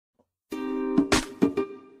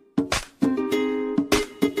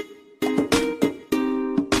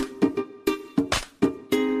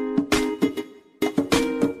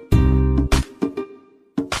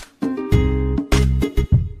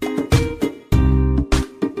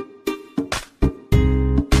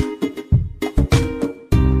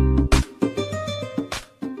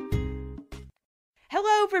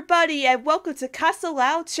everybody, and welcome to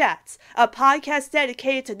CasaLoudChats, a podcast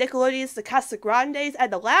dedicated to Nickelodeon's The Casagrandes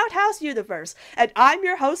and the Loud House universe. And I'm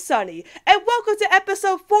your host, Sunny, and welcome to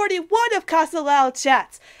episode 41 of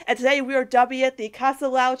CasaLoudChats. And today we are dubbing it the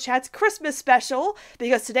CasaLoudChats Christmas Special,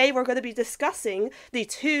 because today we're going to be discussing the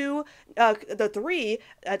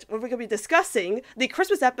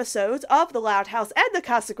Christmas episodes of The Loud House and The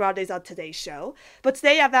Casagrandes on today's show. But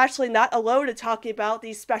today I'm actually not alone in talking about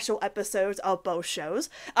these special episodes of both shows.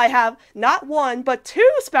 I have not one, but two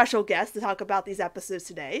special guests to talk about these episodes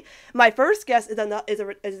today. My first guest is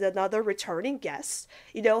another returning guest.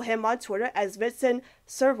 You know him on Twitter as Vincent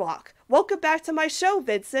Sophuok. Welcome back to my show,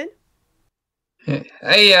 Vincent.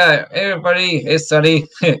 Hey, everybody. Hey, Sunny.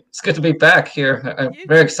 It's good to be back here. I'm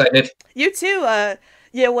very excited. You too.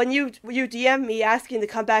 When you DM me asking to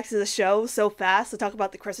come back to the show so fast to talk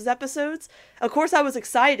about the Christmas episodes, of course I was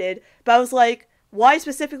excited, but I was like, why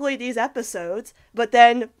specifically these episodes? But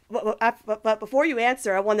then, but before you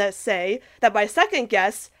answer, I want to say that my second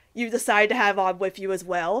guest you decided to have on with you as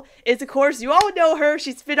well is, of course, you all know her.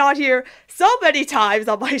 She's been on here so many times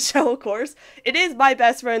on my show, of course. It is my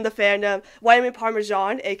best friend in the fandom,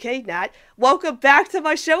 WyomingParmesan, aka Nat. Welcome back to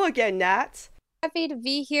my show again, Nat. Happy to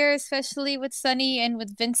be here, especially with Sunny and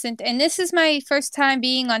with Vincent. And this is my first time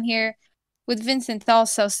being on here with Vincent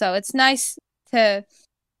also, so it's nice to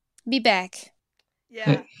be back.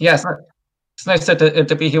 Yeah. Yes, it's nice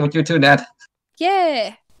to be here with you too, Nat.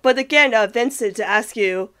 Yeah. But again, Vincent, to ask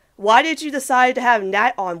you, why did you decide to have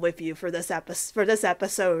Nat on with you for this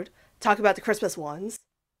episode? Talk about the Christmas ones.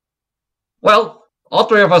 Well, all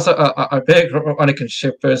three of us are big Veronica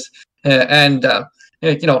shippers, and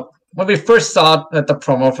when we first saw the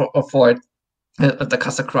promo for the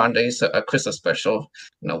Casagrandes Christmas special,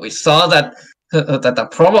 we saw that the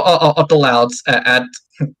promo of the Louds at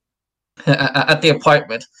the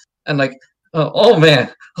apartment, and like, oh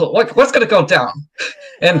man, what's gonna go down?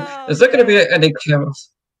 And is there gonna be any cameras?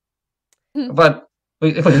 But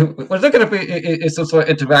we're not gonna be some sort of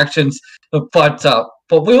interactions, but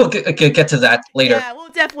we will get to that later. Yeah, we'll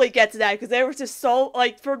definitely get to that, because there was just so,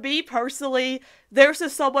 like, for me personally, there's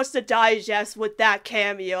just so much to digest with that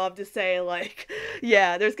cameo. I'm just saying, like,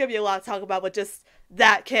 yeah, there's gonna be a lot to talk about with just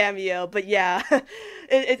that cameo. But yeah,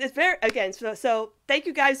 it's very, again, so thank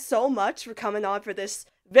you guys so much for coming on for this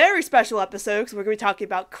very special episode, because we're going to be talking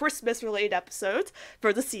about Christmas related episodes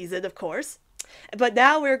for the season, of course. But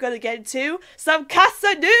now we're going to get into some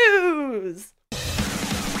Casa news!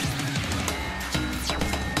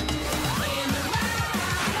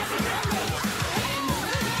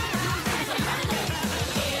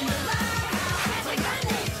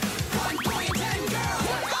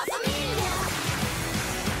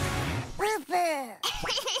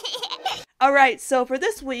 Alright, so for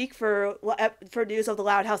this week, for news of the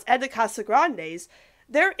Loud House and the Casagrandes,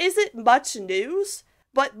 there isn't much news,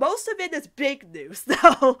 but most of it is big news,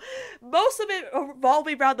 though. Most of it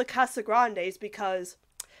revolving around the Casagrandes, because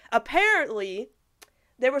apparently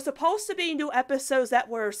there were supposed to be new episodes that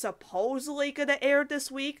were supposedly going to air this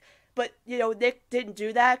week, but, Nick didn't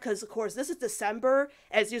do that, because, of course, this is December,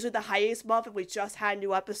 and it's usually the highest month, and we just had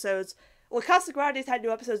new episodes. Well, Casagrandes had new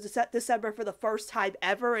episodes December for the first time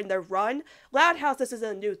ever in their run. Loud House, this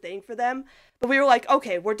isn't a new thing for them. But we were like,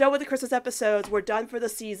 okay, we're done with the Christmas episodes. We're done for the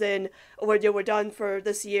season. We're done for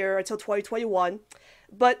this year until 2021.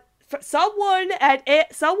 But someone at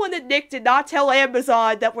Nick did not tell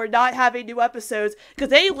Amazon that we're not having new episodes,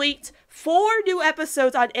 because they leaked 4 new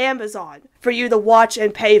episodes on Amazon for you to watch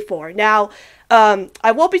and pay for. Now,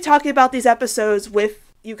 I won't be talking about these episodes with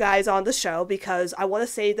you guys on the show, because I want to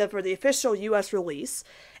save them for the official US release,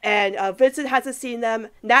 and Vincent hasn't seen them,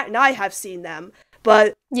 Nat and I have seen them,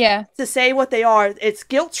 but yeah, to say what they are, it's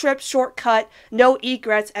Guilt Trip, Shortcut, No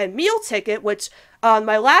Egrets, and Meal Ticket, which on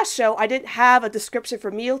my last show I didn't have a description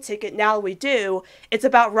for Meal Ticket. Now we do. It's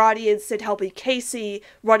about Roddy and Sid helping Casey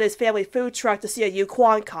run his family food truck to see a Yu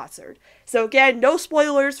Quan concert. So again, no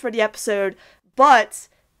spoilers for the episode, but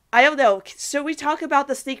I don't know, should we talk about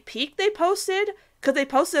the sneak peek they posted? Because they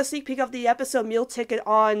posted a sneak peek of the episode Meal Ticket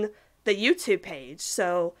on the YouTube page.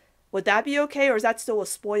 So, would that be okay, or is that still a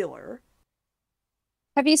spoiler?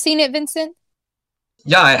 Have you seen it, Vincent?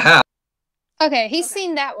 Yeah, I have. Okay, he's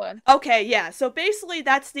seen that one. Okay, yeah. So basically,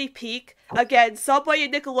 that sneak peek, again, somebody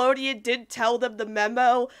at Nickelodeon didn't tell them the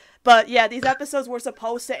memo, but yeah, these episodes were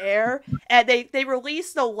supposed to air, and they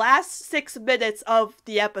released the last 6 minutes of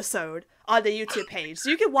the episode on the YouTube page.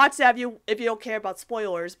 So you can watch that if you don't care about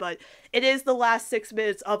spoilers, but it is the last 6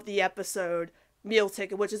 minutes of the episode Meal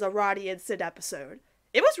Ticket, which is a Roddy and Sid episode.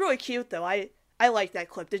 It was really cute, though. I liked that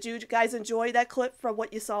clip. Did you guys enjoy that clip from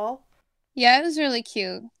what you saw? Yeah, it was really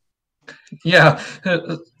cute. Yeah,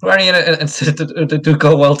 Rani and Sid do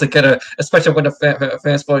go well together, especially when the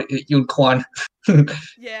fans for Yoon Kwan.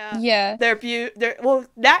 Yeah. Yeah. Well,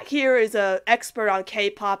 Nat here is a expert on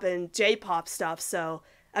K-pop and J-pop stuff, so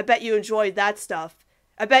I bet you enjoyed that stuff.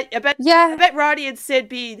 I Yeah. bet Roddy and Sid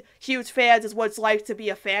being huge fans is what it's like to be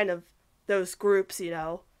a fan of those groups, you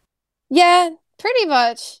know. Yeah, pretty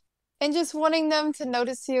much. And just wanting them to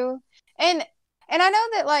notice you. And I know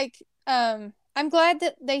that I'm glad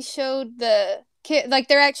that they showed the kid like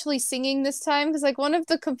they're actually singing this time because like one of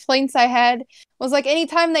the complaints I had was like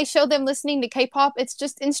anytime they show them listening to K-pop, it's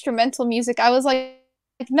just instrumental music. I was like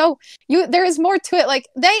no, you there is more to it. Like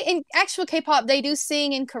they in actual K-pop they do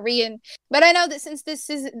sing in Korean, but I know that since this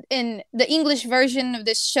is in the English version of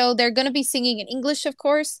this show, they're going to be singing in English, of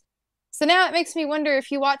course. So now it makes me wonder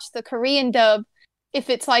if you watch the Korean dub, if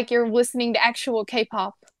it's like you're listening to actual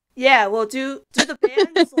K-pop. Yeah, well, do the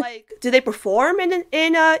bands like do they perform in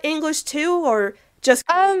English too, or just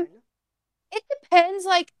Korean? It depends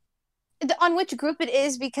like on which group it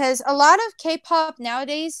is because a lot of K-pop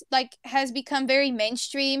nowadays like has become very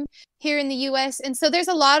mainstream here in the US, and so there's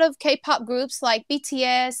a lot of K-pop groups like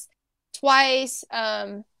BTS, Twice,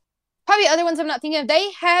 probably other ones I'm not thinking of.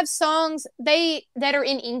 They have songs that are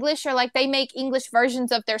in English or like they make English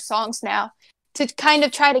versions of their songs now to kind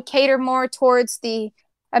of try to cater more towards the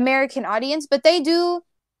American audience, but they do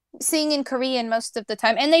sing in Korean most of the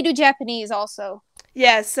time and they do Japanese also.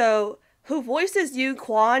 Yeah, so who voices Yoon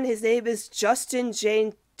Kwan? His name is Justin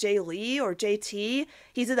J Lee or JT.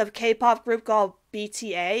 He's in a K-pop group called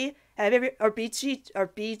BTA. Or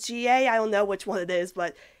BGA, I don't know which one it is,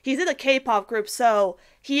 but he's in a K-pop group, so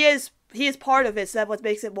he is part of it, so that's what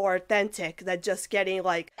makes it more authentic than just getting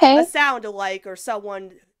like a Okay. sound alike or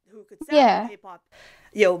someone who could sound like a Yeah. K-pop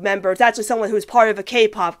member. It's actually someone who's part of a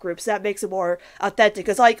K-pop group, so that makes it more authentic.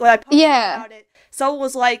 Because like when I posted Yeah. about it, someone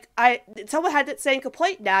was like, someone had that same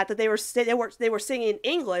complaint that they were singing in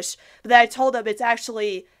English, but then I told them it's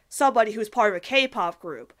actually somebody who's part of a K-pop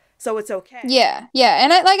group, so it's okay. Yeah. Yeah.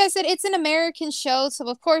 And like I said, it's an American show, so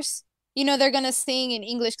of course, they're gonna sing in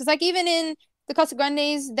English. Because like even in the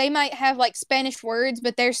Casagrandes, they might have like Spanish words,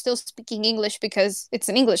 but they're still speaking English because it's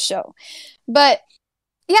an English show. But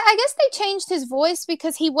yeah, I guess they changed his voice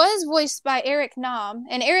because he was voiced by Eric Nam,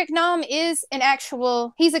 and Eric Nam is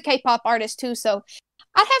he's a K-pop artist too, so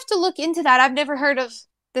I'd have to look into that. I've never heard of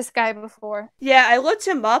this guy before. Yeah, I looked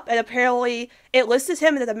him up, and apparently it listed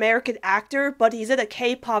him as an American actor, but he's in a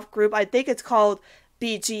K-pop group. I think it's called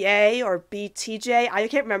BGA or BTJ. I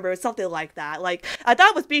can't remember. It's something like that. Like I thought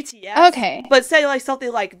it was BTS, Okay. but say like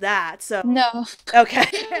something like that. So No. okay,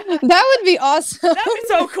 That would be awesome. that'd be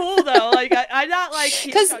so cool though. Like I'm not like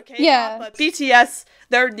huge 'Cause, on K-pop, yeah. but BTS,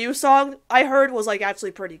 their new song I heard was like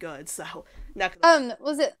actually pretty good. So not gonna.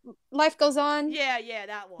 Was it Life Goes On? Yeah,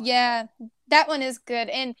 that one. Yeah, that one is good.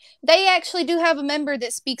 And they actually do have a member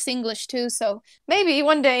that speaks English too, so maybe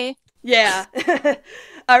one day. Yeah.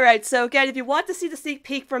 All right. So again, if you want to see the sneak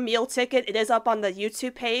peek for Meal Ticket, it is up on the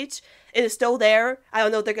YouTube page. It is still there. I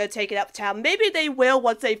don't know if they're gonna take it up town. Maybe they will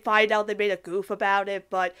once they find out they made a goof about it.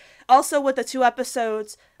 But also with the 2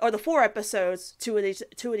 episodes or the 4 episodes, two of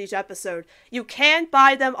each episode, you can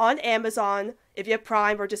buy them on Amazon if you have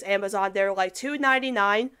Prime or just Amazon. They're like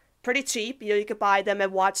 $2.99. Pretty cheap, you can buy them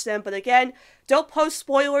and watch them. But again, don't post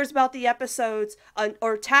spoilers about the episodes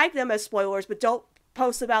or tag them as spoilers, but don't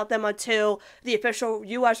post about them until the official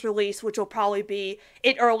US release, which will probably be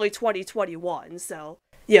in early 2021. So,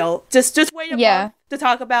 just wait a month to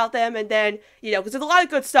talk about them, and then, because there's a lot of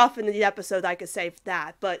good stuff in the episode I could say for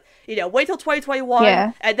that. But, wait till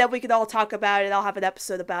 2021, and then we can all talk about it. I'll have an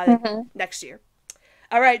episode about it next year.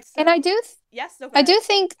 All right. So, And I do yes, no, I do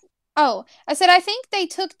think I think they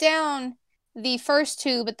took down the first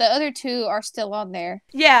two, but the other two are still on there.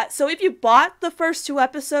 Yeah, so if you bought the first 2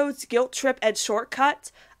 episodes, Guilt Trip and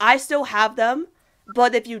Shortcut, I still have them.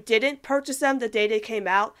 But if you didn't purchase them the day they came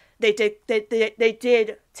out, they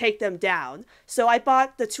did take them down. So I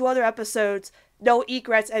bought the 2 other episodes, No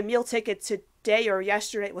Egrets and Meal Ticket today or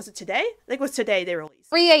yesterday. Was it today? I think it was today they released.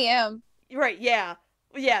 3 a.m. Right, yeah.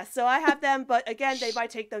 Yeah, so I have them, but again, they might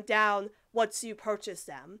take them down once you purchase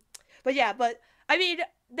them. But yeah, I mean,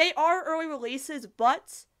 they are early releases,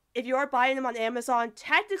 but if you are buying them on Amazon,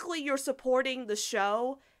 technically you're supporting the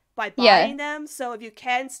show by buying them. So if you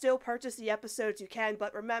can still purchase the episodes, you can.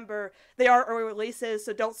 But remember, they are early releases,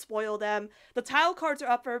 so don't spoil them. The title cards are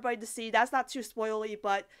up for everybody to see. That's not too spoily,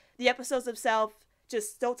 but the episodes themselves,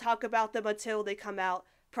 just don't talk about them until they come out,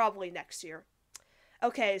 probably next year.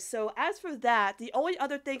 Okay, so as for that, the only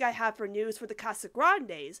other thing I have for news for the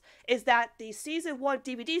Casagrandes is that the Season 1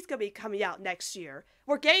 DVD is going to be coming out next year.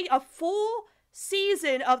 We're getting a full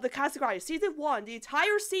season of the Casagrandes, season 1, the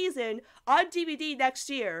entire season on DVD next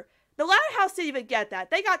year. The Loud House didn't even get that.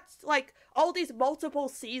 They got like all these multiple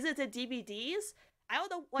seasons and DVDs. I don't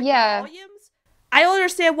know, like the volumes. I don't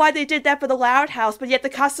understand why they did that for the Loud House, but yet the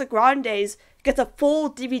Casagrandes gets a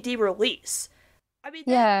full DVD release. I mean,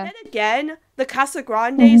 then again, the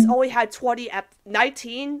Casagrandes only had 20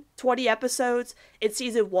 episodes in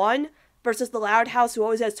season 1 versus the Loud House, who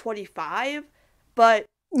always has 25. But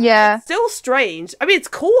it's still strange. I mean, it's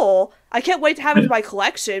cool. I can't wait to have it in my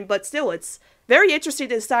collection, but still, it's very interesting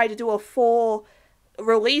to decide to do a full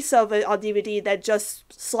release of it on DVD than just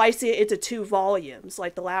slicing it into 2 volumes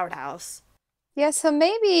like the Loud House. Yeah, so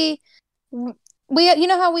maybe you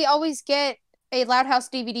know how we always get a Loud House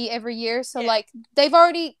DVD every year, so like they've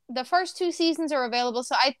already, the first 2 seasons are available,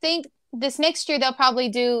 so I think this next year they'll probably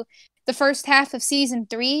do the first half of season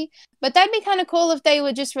 3, but that'd be kind of cool if they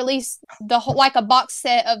would just release the whole, like a box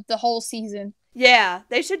set of the whole season. Yeah,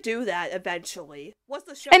 they should do that eventually. What's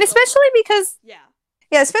the show? And especially because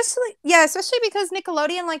especially because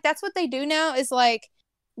Nickelodeon, like, that's what they do now, is like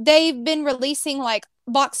they've been releasing like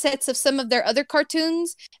box sets of some of their other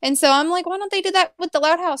cartoons, and so I'm like, why don't they do that with the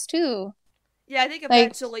Loud House too? Yeah, I think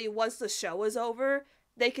eventually, once the show is over,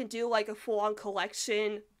 they can do like a full-on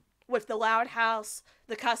collection with the Loud House,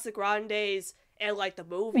 the Casagrandes, and like the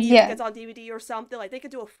movie that gets on DVD or something. Like, they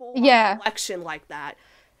could do a full collection like that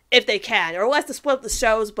if they can, or less to split up the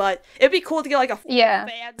shows. But it'd be cool to get like a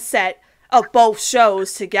fan set of both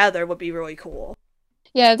shows together. Would be really cool.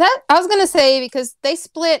 Yeah, that I was gonna say, because they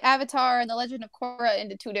split Avatar and The Legend of Korra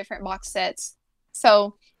into 2 different box sets.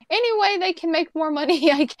 So anyway, they can make more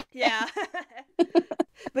money, I guess. Yeah.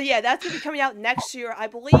 But yeah, that's going to be coming out next year. I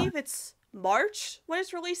believe it's March when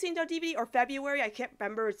it's releasing on DVD, or February. I can't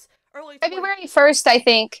remember. It's early. February 1st, I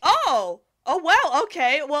think. Oh, well,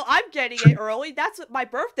 okay. Well, I'm getting it early. That's my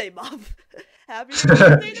birthday month. Happy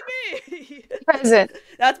birthday to me. Present.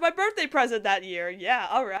 That's my birthday present that year. Yeah,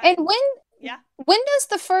 all right. And when does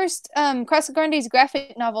the first Casagrandes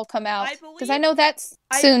graphic novel come out? Because I know that's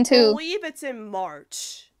soon too. I believe it's in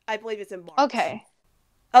March. Okay.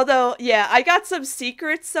 Although, yeah, I got some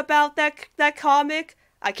secrets about that comic.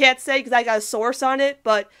 I can't say because I got a source on it,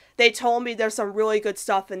 but they told me there's some really good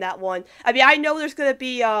stuff in that one. I mean, I know there's gonna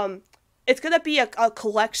be it's gonna be a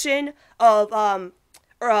collection of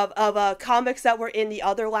comics that were in the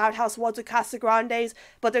other Loud House ones with Casagrandes,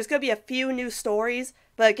 but there's gonna be a few new stories.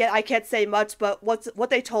 But again, I can't say much. But what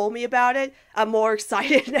they told me about it, I'm more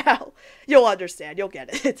excited now. You'll understand. You'll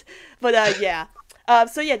get it. But yeah.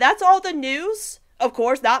 So yeah, that's all the news. Of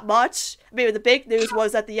course, not much. I mean, the big news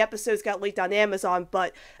was that the episodes got leaked on Amazon.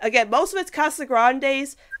 But again, most of it's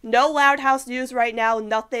Casagrandes. No Loud House news right now.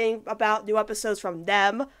 Nothing about new episodes from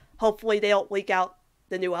them. Hopefully, they don't leak out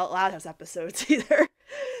the new Loud House episodes either.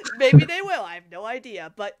 Maybe they will. I have no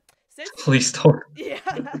idea. But please don't. Yeah.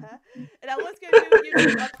 And I was going to do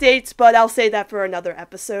YouTube updates, but I'll say that for another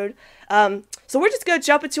episode. So we're just going to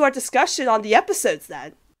jump into our discussion on the episodes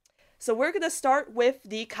then. So we're going to start with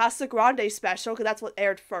the Casagrandes special, because that's what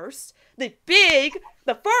aired first. The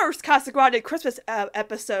first Casagrandes Christmas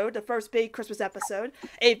episode, the first big Christmas episode.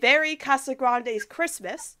 A very Casagrandes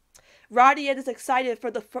Christmas. Rodian is excited for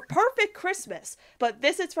the perfect Christmas, but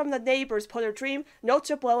visits from the neighbors put her dream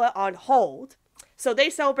Noche Buena on hold. So they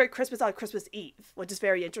celebrate Christmas on Christmas Eve, which is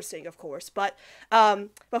very interesting, of course. But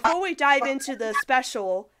before we dive into the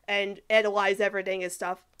special and analyze everything and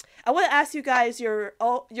stuff, I want to ask you guys your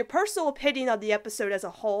personal opinion on the episode as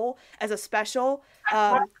a whole, as a special.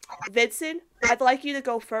 Vincent, I'd like you to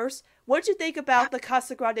go first. What did you think about the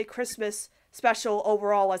Casagrandes Christmas special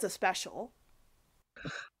overall as a special?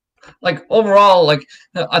 Like, overall, like,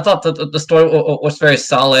 I thought that the story was very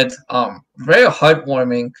solid, very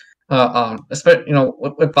heartwarming. Especially,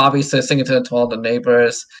 with Bobby singing to all the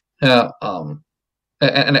neighbors, and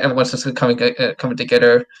everyone's just coming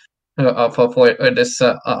together for this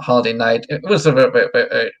holiday night. It was a very,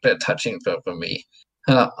 very, very touching for me.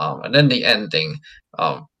 And then the ending,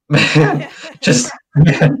 just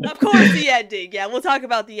of course the ending. Yeah, we'll talk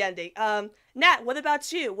about the ending. Nat, what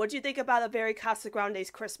about you? What do you think about a very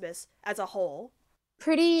Casagrandes Christmas as a whole?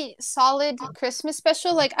 Pretty solid Christmas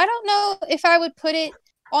special. Like, I don't know if I would put it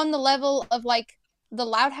on the level of like the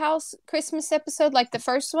Loud House Christmas episode, like the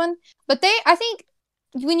first one, but I think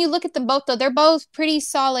when you look at them both, though, they're both pretty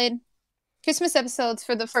solid Christmas episodes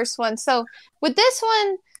for the first one. So with this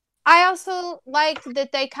one, I also liked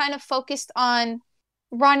that they kind of focused on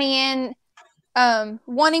Ronnie Ann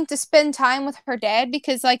wanting to spend time with her dad,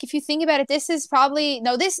 because like, if you think about it, this is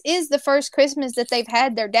the first Christmas that they've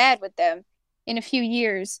had their dad with them in a few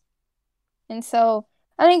years. And so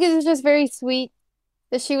I think it was just very sweet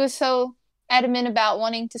that she was so adamant about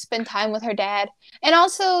wanting to spend time with her dad. And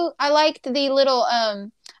also, I liked the little,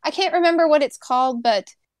 I can't remember what it's called,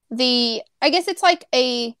 but I guess it's like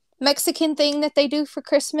a Mexican thing that they do for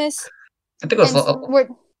Christmas. I think it was. And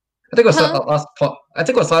I think it was huh? I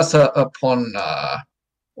think it was last upon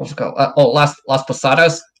what's it called? Last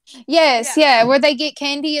Posadas. Yes, Yeah. yeah, where they get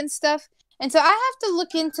candy and stuff. And so I have to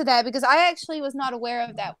look into that because I actually was not aware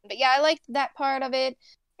of that one. But yeah, I liked that part of it.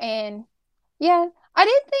 And yeah, I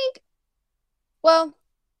did think, well,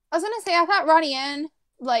 I was gonna say I thought Ronnie Ann,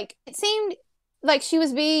 like, it seemed like she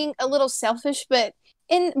was being a little selfish, but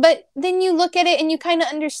then you look at it and you kind of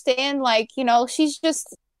understand, like, she's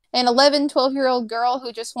just an 11, 12-year-old girl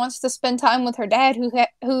who just wants to spend time with her dad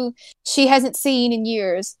who she hasn't seen in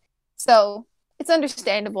years. So it's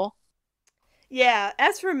understandable. Yeah,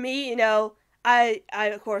 as for me, I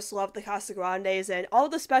of course love the Casagrandes, and all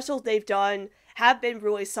the specials they've done have been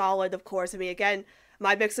really solid, of course. I mean, again,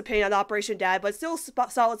 my mixed opinion on Operation Dad, but still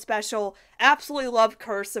solid special. Absolutely love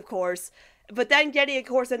Curse, of course. But then getting, of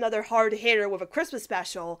course, another hard hitter with a Christmas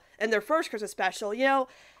special, and their first Christmas special,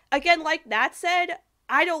 again, like Nat said,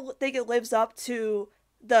 I don't think it lives up to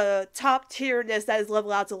the top tierness that is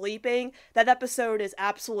Level Out to Leaping. That episode is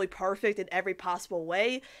absolutely perfect in every possible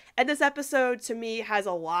way. And this episode, to me, has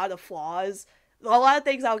a lot of flaws. A lot of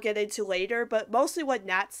things I'll get into later, but mostly what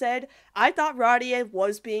Nat said, I thought Rodian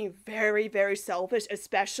was being very, very selfish,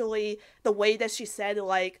 especially the way that she said,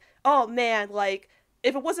 like, oh man, like,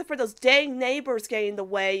 if it wasn't for those dang neighbors getting in the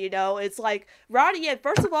way, it's like, Rodian,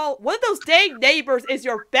 first of all, one of those dang neighbors is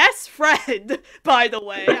your best friend, by the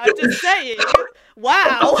way. I'm just saying.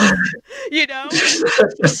 Wow.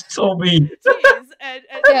 That's so mean. Jeez. And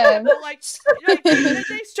Yeah. like they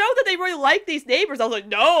showed that they really like these neighbors. I was like,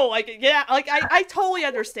 no, like, yeah, like, I totally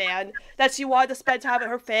understand that she wanted to spend time with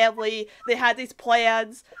her family. They had these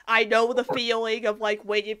plans. I know the feeling of, like,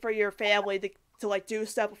 waiting for your family to like do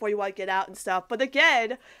stuff before you want to get out and stuff. But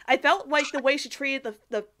again, I felt like the way she treated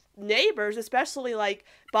the neighbors, especially like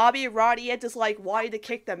Bobby and Roddy, and just like wanting to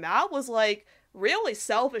kick them out, was like really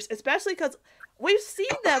selfish, especially because we've seen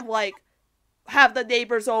them like have the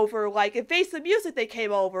neighbors over, like in Face the Music they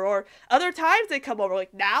came over, or other times they come over.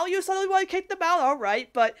 Like, now you suddenly want to kick them out, all right,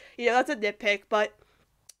 but that's a nitpick. But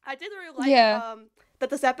I did really like that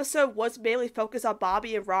this episode was mainly focused on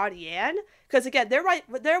Bobby and Ronnie Ann, because again, they're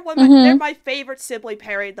my favorite sibling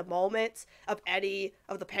pairing at the moment of any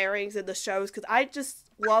of the pairings in the shows, because I just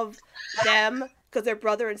love them because they're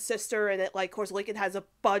brother and sister, and it, like, of course, Lincoln has a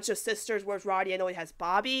bunch of sisters, whereas Ronnie Ann only has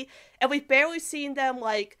Bobby, and we've barely seen them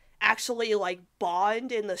like actually like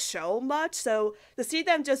bond in the show much. So to see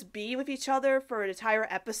them just be with each other for an entire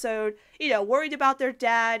episode, worried about their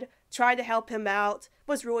dad, trying to help him out,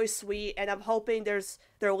 was really sweet. And I'm hoping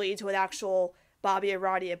they'll lead to an actual Bobby and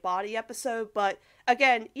Ronnie and Bonnie episode. But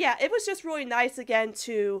again, yeah, it was just really nice again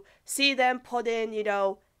to see them put in,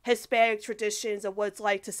 Hispanic traditions of what it's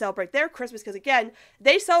like to celebrate their Christmas. Because again,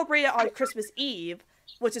 they celebrate it on Christmas Eve,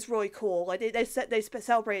 which is really cool. Like they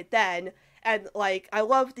celebrate it then. And, like, I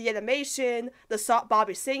love the animation. The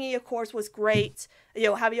Bobby singing, of course, was great.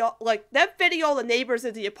 Having all, like, them fitting all the neighbors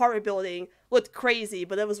into the apartment building looked crazy,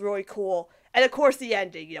 but it was really cool. And, of course, the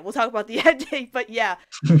ending. We'll talk about the ending, but yeah.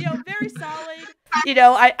 Very solid.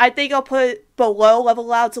 I think I'll put it below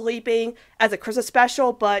Level Out to Leaping as a Christmas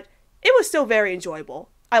special, but it was still very enjoyable.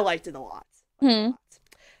 I liked it a lot.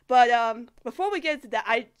 But, before we get into that,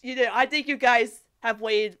 I think you guys have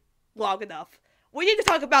waited long enough. We need to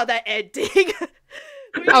talk about that ending.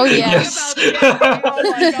 Oh, yeah. Yes.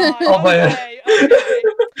 Oh my god. Okay.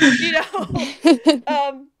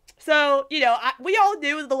 So, we all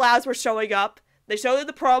knew that the Louds were showing up. They showed in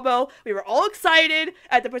the promo. We were all excited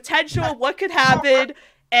at the potential of what could happen.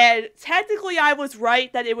 And technically I was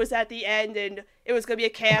right that it was at the end and it was going to be a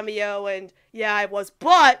cameo. And yeah, I was.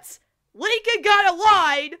 But Lincoln got a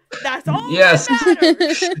line. That's all that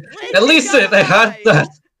matters. At least they had that.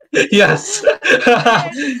 Yes.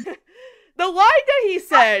 The line that he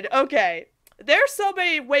said, okay, there's so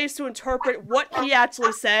many ways to interpret what he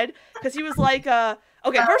actually said, because he was like,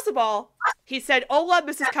 okay, first of all, he said, Hola,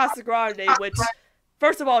 Mrs. Casagrande, which,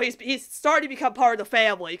 first of all, he's starting to become part of the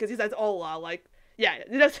family, because he says Hola, like, yeah,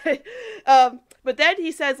 but then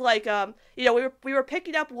he says, like, we were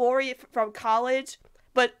picking up Lori from college,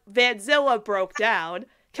 but Vanzilla broke down.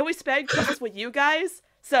 Can we spend Christmas with you guys?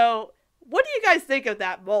 So, what do you guys think of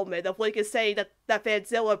that moment of Lincoln saying that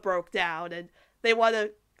Vanzilla broke down and they want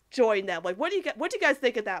to join them? Like, what do you guys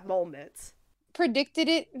think of that moment? Predicted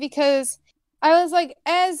it, because I was like,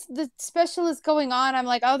 as the special is going on, I'm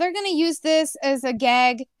like, oh, they're gonna use this as a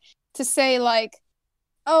gag to say, like,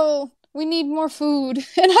 oh, we need more food,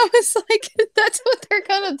 and I was like, that's what they're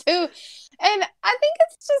gonna do. And I think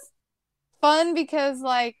it's just fun because,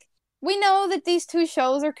 like, we know that these two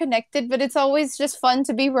shows are connected, but it's always just fun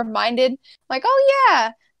to be reminded, like, oh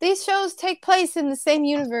yeah, these shows take place in the same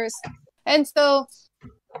universe. And so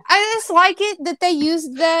I just like it that they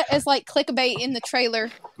used that as like clickbait in the trailer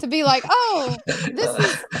to be like, oh,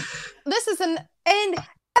 this is an and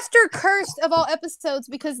after Cursed of all episodes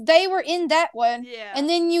because they were in that one, and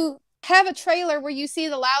then you have a trailer where you see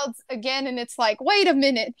the Louds again, and it's like, wait a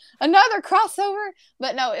minute, another crossover.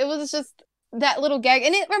 But no, it was just that little gag,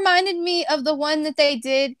 and it reminded me of the one that they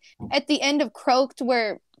did at the end of Croaked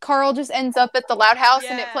where Carl just ends up at the Loud House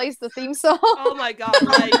and it plays the theme song. Oh my god,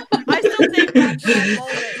 like, I still think back to that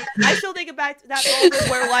moment. I still think back to that moment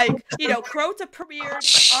where, like, you know, Crota premiered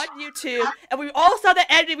on YouTube and we all saw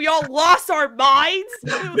the ending, we all lost our minds.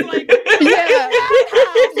 It was like,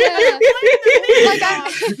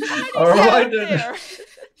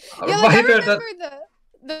 I remember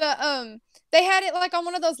they had it like on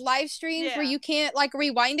one of those live streams where you can't like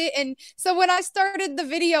rewind it, and so when I started the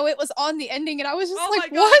video, it was on the ending, and I was just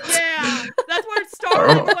like, "What?" Yeah, that's where it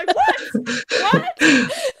started. I was like, "What?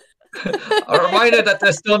 What?" A reminder that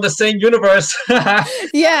they're still in the same universe. Yeah,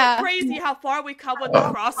 it's crazy how far we come with the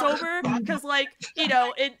crossover. Because, like, you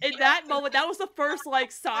know, in that moment, that was the first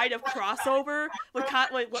like sign of crossover with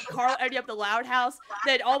Carl ending up the Loud House.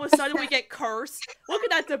 Then all of a sudden we get Cursed. Look at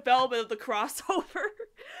that development of the crossover.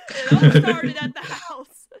 It all started at the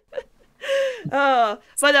house.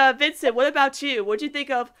 But Vincent, what about you? What'd you think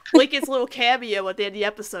of Lincoln's little cameo at the end of the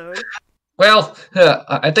episode? Well,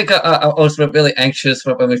 I think I was really anxious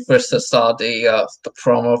when we first saw the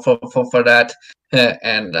promo for that,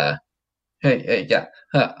 I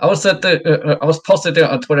was I was posted there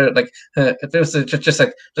on Twitter like if it was just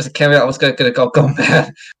a cameo, I was gonna go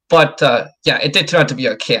mad. But yeah, it did turn out to be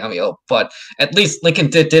a cameo. But at least Lincoln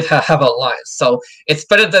did have a line, so it's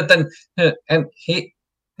better than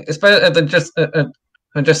it's better than just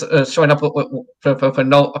showing up for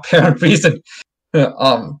no apparent reason.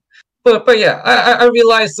 But yeah, I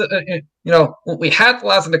realized you know, we had the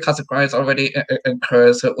last of the Casagrandes already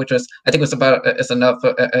incurs, which was I think was about as enough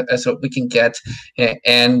as we can get,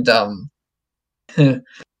 and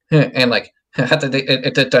like had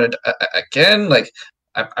it done it again, like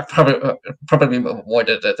I probably more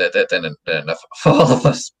than enough for all of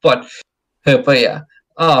us. But yeah,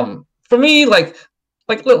 for me, like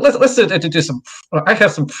let's do some. I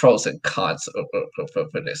have some pros and cons for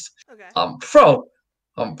this. Okay.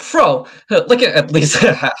 Pro, look at least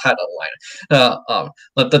had a line.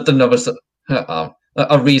 The numbers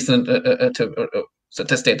a reason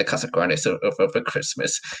to stay at the Casagrandes for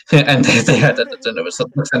Christmas, and they had the numbers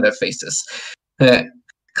on their faces.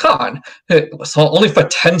 Con, it was only for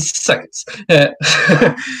 10 seconds, and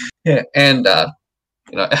you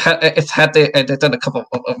know, they done a couple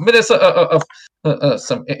of minutes of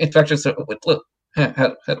some interactions with.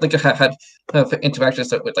 Had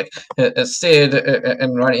interactions with like Sid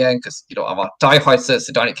and Ronnie Yang, because you know I'm a diehard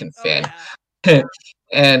Sidonican fan,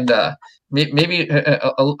 and maybe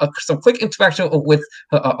some quick interaction with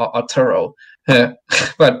Arturo,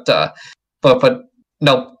 but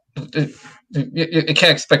no, you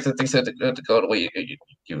can't expect the things to go the way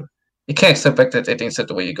you can't expect that things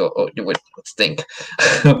the way you would think,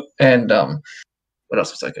 and what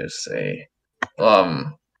else was I gonna say?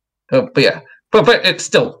 But yeah. But it's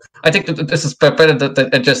still, I think that this is better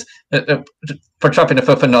than just for dropping the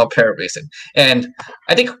for no apparent reason. And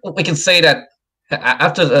I think we can say that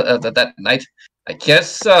after that night, I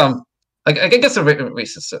guess I guess the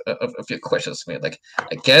reasons a few questions me. Like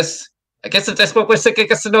I guess at this point we're sick. I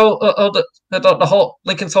guess to know the whole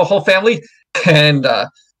Lincoln's whole family, and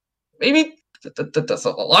maybe there's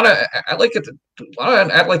a lot of I like it. A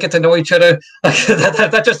lot of like get to know each other.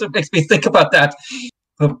 That just makes me think about that.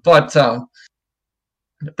 But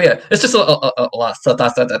yeah, it's just a lot of stuff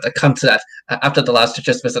that comes to that after the last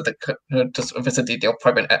just visit the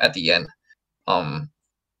apartment at the end.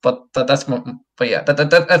 But that's my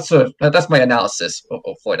analysis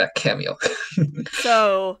for that cameo.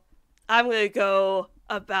 So I'm gonna go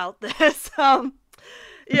about this.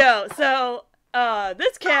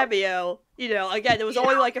 This cameo, you know, again, it was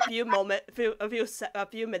only like a few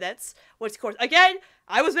minutes, which of course, again,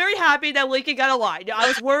 I was very happy that Lincoln got a line. I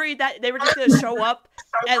was worried that they were just gonna show up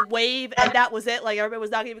and wave, and that was it. Like everybody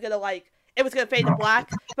was not even gonna it was gonna fade to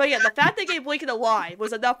black. But yeah, the fact they gave Lincoln a line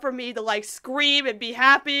was enough for me to like scream and be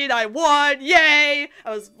happy, and I won, yay! I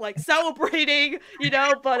was like celebrating, you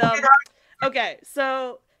know. But okay,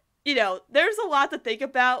 so you know, there's a lot to think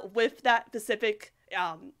about with that specific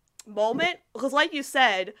moment, because like you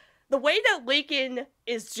said, the way that Lincoln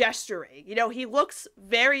is gesturing, you know, he looks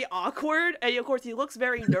very awkward, and of course he looks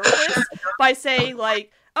very nervous by saying,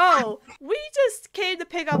 like, oh, we just came to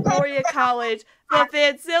pick up Lori at college, but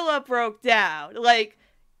Vanzilla broke down. Like,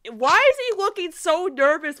 why is he looking so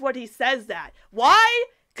nervous when he says that? Why?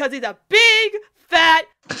 Because he's a big, fat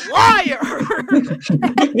liar!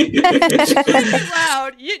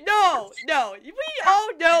 Loud. No, we all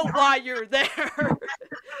know why you're there.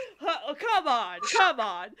 Oh, come on.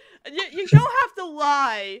 You don't have to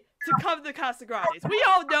lie to come to Casagrandes. We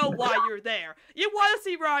all know why you're there. You want to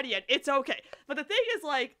see Ronnie, and it's okay. But the thing is,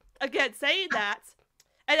 like, again, saying that,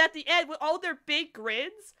 and at the end, with all their big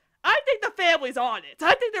grins, I think the family's on it.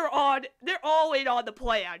 I think they're all in on the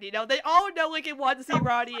plan, you know? They all know Lincoln wanted to see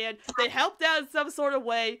Ronnie in. They helped out in some sort of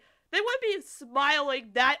way. They wouldn't be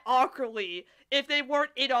smiling that awkwardly if they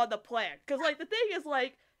weren't in on the plan. Because, like, the thing is,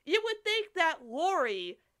 like, you would think that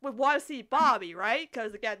Lori would want to see Bobby, right?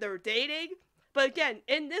 Because, again, they're dating. But, again,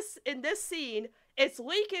 in this scene, it's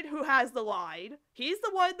Lincoln who has the line. He's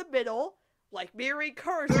the one in the middle. Like, mirroring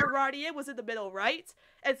Curse, where Ronnie was in the middle, right?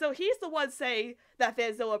 And so he's the one saying that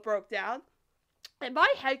Vanzilla broke down. And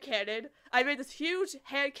my headcanon, I made this huge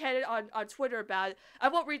headcanon on Twitter about it. I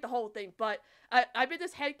won't read the whole thing, but I made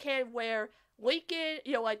this headcanon where Lincoln,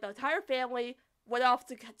 you know, like the entire family went off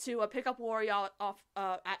to pick up Lori off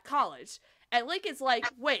at college. And Lincoln's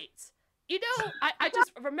like, wait, you know, I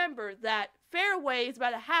just remembered that Fairway is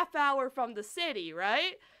about a half hour from the city,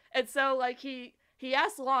 right? And so, like, he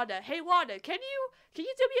asked Lana, hey, Lana, can you do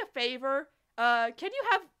me a favor? Can you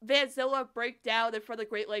have Vanzilla break down in front of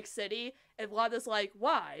Great Lake City? And Lana's like,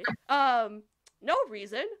 why? No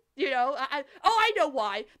reason. You know, I know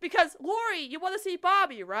why. Because, Lori, you want to see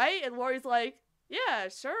Bobby, right? And Lori's like, yeah,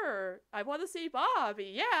 sure. I want to see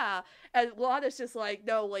Bobby, yeah. And Lana's just like,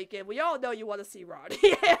 no, Lincoln, we all know you want to see Ronnie.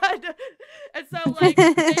 and so, like,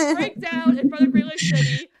 they break down in front of Great Lake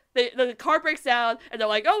City. The car breaks down, and they're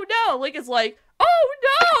like, oh, no. Lincoln's like, oh,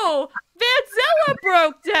 no! Vanzilla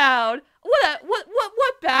broke down!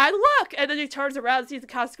 What bad luck! And then he turns around and sees the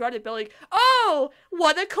Casagrandes building. Oh,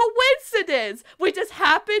 what a coincidence! We just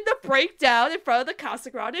happened to break down in front of the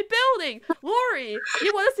Casagrandes building. Lori,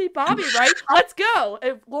 you want to see Bobby, right? Let's go.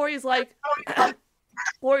 And Lori's like,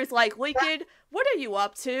 Lincoln, what are you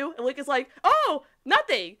up to? And Lincoln's like, oh,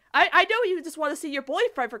 nothing. I know you just want to see your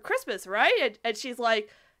boyfriend for Christmas, right? And she's like,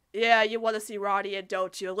 yeah, you want to see Ronnie, and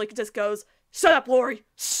don't you? And Lincoln just goes, shut up, Lori.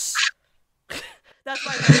 Shh. That's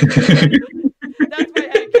my headcanon.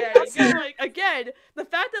 Like, again, the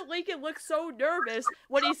fact that Lincoln looks so nervous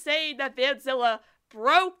when he's saying that Vanzilla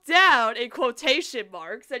broke down in quotation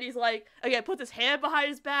marks, and he's like, again, puts his hand behind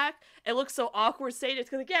his back and looks so awkward saying it.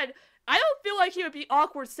 Because, again, I don't feel like he would be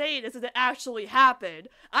awkward saying this as it actually happened.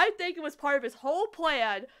 I think it was part of his whole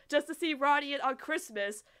plan just to see Ronnie on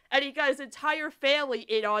Christmas, and he got his entire family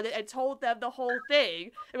in on it and told them the whole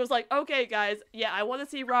thing. It was like, okay, guys, yeah, I want to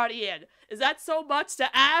see Ronnie in. Is that so much to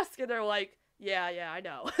ask? And they're like, yeah, I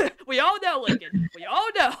know. We all know, Lincoln. We all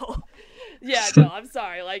know. Yeah, no, I'm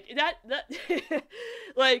sorry. Like, that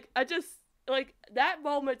like, I just, like, that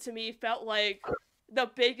moment to me felt like the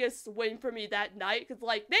biggest win for me that night. Because,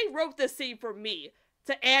 like, they wrote this scene for me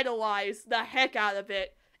to analyze the heck out of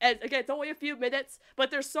it. And again, it's only a few minutes, but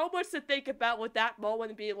there's so much to think about with that moment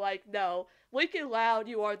and being like, no, Lincoln Loud,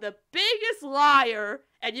 you are the biggest liar,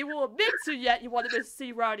 and you will admit to yet you wanted to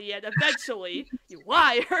see Ronnie, and eventually, you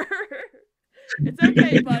liar. It's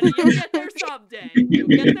okay, buddy. You'll get there someday. You'll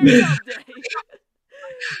get there someday.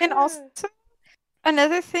 And also,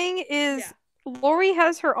 another thing is, Lori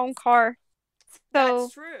has her own car. So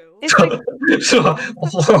that's true. It's like,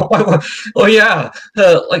 oh yeah,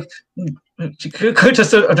 like she could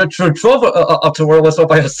just drove up to where was all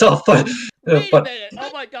by herself, but wait a minute!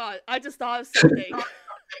 Oh my god! I just thought of something.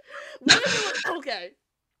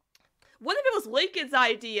 What if it was Lincoln's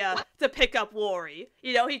idea to pick up Lori?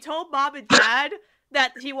 You know, he told Mom and Dad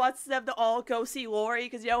that he wants them to all go see Lori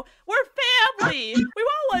because, you know, we're family. We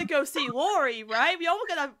all want to go see Lori, right? We all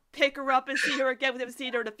gonna pick her up and see her again. We haven't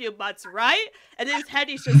seen her in a few months, right? And in his head,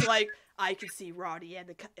 he's just like, I can see Ronnie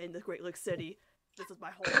in the Great Lake City. This is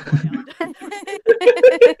my whole plan.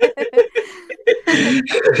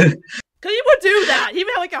 Because he would do that. He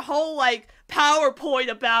would have like a whole like PowerPoint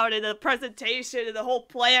about it, a presentation, and the whole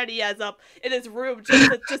plan he has up in his room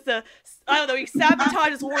just to I don't know, he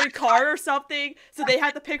sabotages Lori car or something, so they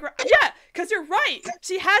have to pick her. Yeah, because you're right.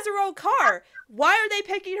 She has her own car. Why are they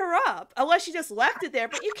picking her up? Unless she just left it there.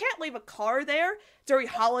 But you can't leave a car there during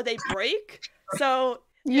holiday break. So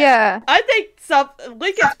yeah. I think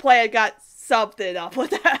Lincoln's plan got something up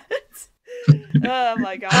with that. Oh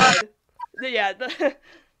my god. Yeah.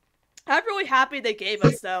 I'm really happy they gave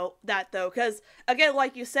us that though, because again,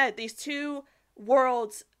 like you said, these two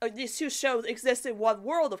worlds, these two shows exist in one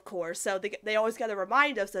world, of course. So they always got to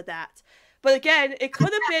remind us of that. But again, it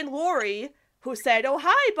could have been Lori who said, "Oh,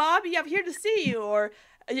 hi, Bobby, I'm here to see you," or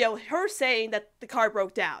her saying that the car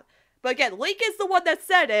broke down. But again, Lincoln's the one that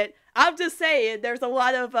said it. I'm just saying, there's a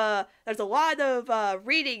lot of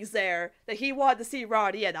readings there that he wanted to see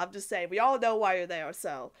Ronnie in. I'm just saying, we all know why you're there.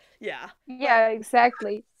 So yeah. Yeah,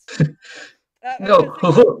 exactly. No,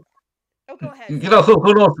 oh, go ahead. Who knows?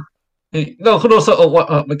 Who knows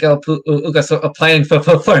what Miguel Ugas are planning for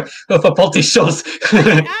both these shows.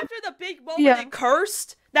 After the big moment in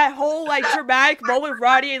Cursed, that whole dramatic moment with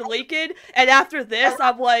Ronnie and Lincoln, and after this,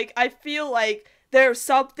 I'm like, I feel like there's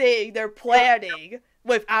something they're planning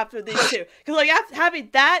with after these two. Because after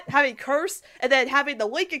having Cursed, and then having the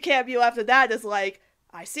Lincoln cameo after that is like,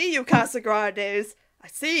 I see you, Casagrandes. I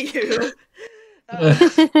see you.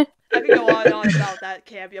 I could go on and on about that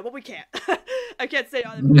cameo, but we can't. I can't stay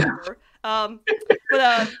on it forever.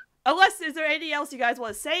 But unless, is there anything else you guys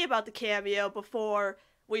want to say about the cameo before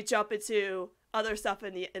we jump into other stuff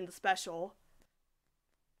in the special?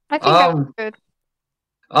 I think that's good.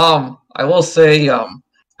 I will say,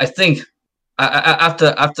 I think after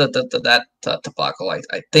that debacle,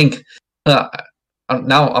 I think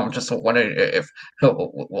now I'm just wondering if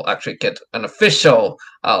we'll actually get an official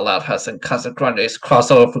Loud House and Casagrandes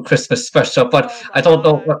crossover for Christmas special, but I don't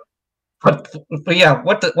know what. But yeah,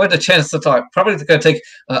 what the chances are? Probably going to take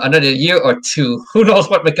another year or two. Who knows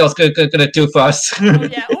what Miguel's going to do for us? Oh,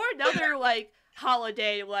 yeah, or another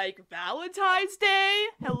holiday like Valentine's Day.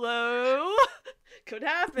 Hello, could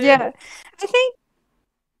happen. Yeah,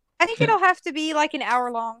 I think it'll have to be an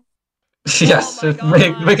hour long. Yes, oh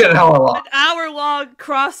make it an hour long. An hour-long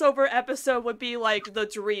crossover episode would be the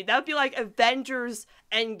dream. That would be like Avengers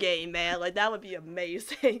Endgame, man. That would be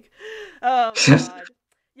amazing. Oh god.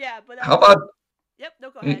 Yeah, but how about? Yep. No,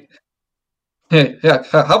 go ahead. Yeah.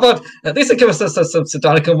 How about at least give us some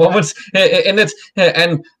Sedonical moments in it,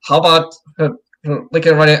 and how about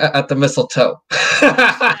Lincoln running at the mistletoe?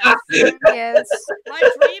 Yes. My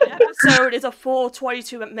dream episode is a full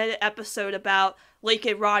 22-minute episode about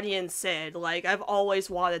Lincoln, Ronnie, and Sid. I've always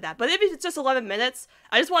wanted that. But if it's just 11 minutes,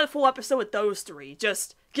 I just want a full episode with those three.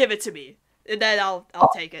 Just give it to me, and then I'll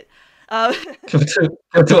take it. Give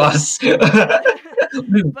it to us.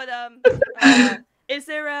 But is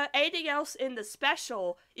there anything else in the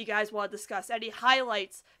special you guys want to discuss? Any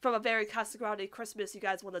highlights from a very Casagrande Christmas you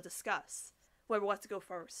guys want to discuss? Whoever wants to go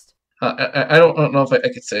first. I don't know if I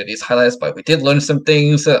could say these highlights, but we did learn some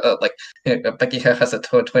things. Becky has a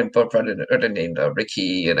twin brother named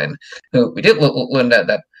Ricky, and then we did learn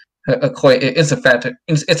that Koi is in fact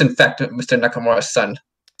Mr. Nakamura's son.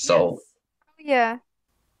 So yeah,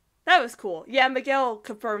 that was cool. Yeah, Miguel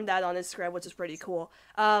confirmed that on Instagram, which is pretty cool.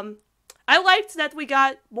 I liked that we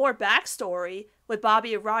got more backstory with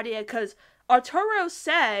Bobby and Ronnie, because Arturo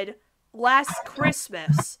said last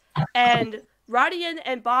Christmas, and Ronnie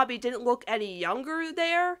and Bobby didn't look any younger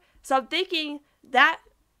there, so I'm thinking that,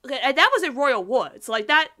 and that was in Royal Woods,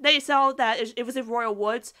 that they saw that it was in Royal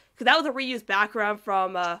Woods, because that was a reused background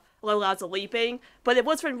from Little Loud's Leaping, but it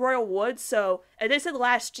was from Royal Woods, so, and they said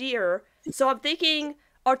last year, so I'm thinking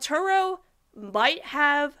Arturo might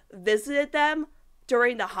have visited them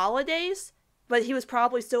during the holidays, but he was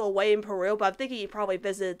probably still away in Peru, but I'm thinking he probably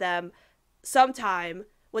visited them sometime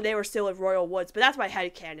when they were still in Royal Woods, but that's my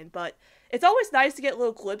headcanon. But it's always nice to get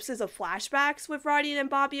little glimpses of flashbacks with Ronnie and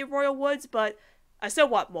Bobby in Royal Woods, but I still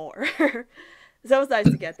want more. So it was nice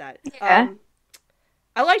to get that. Yeah.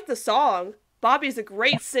 I like the song. Bobby's a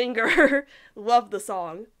great singer. Love the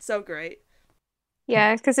song. So great.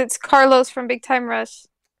 Yeah, because it's Carlos from Big Time Rush.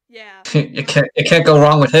 Yeah. You can't go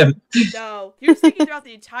wrong with him. No. He was thinking throughout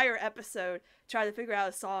the entire episode trying to figure out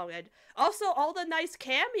a song. And also all the nice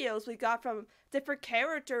cameos we got from different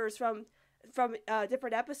characters from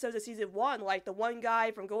different episodes of season 1, like the one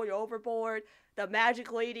guy from Going Overboard, the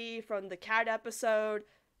magic lady from the cat episode,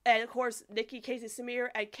 and of course Nikki, Casey, Samir,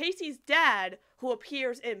 and Casey's dad, who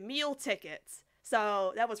appears in Meal Tickets.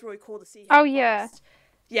 So that was really cool to see him. Oh yeah.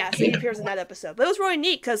 Yeah, so he appears in that episode. But it was really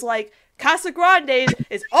neat, because, Casagrandes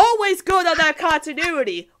is always good on that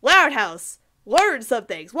continuity. Loud House, learn some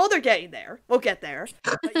things. Well, they're getting there. We'll get there.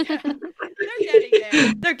 But yeah, they're getting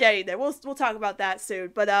there. They're getting there. We'll talk about that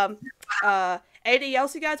soon. But, anything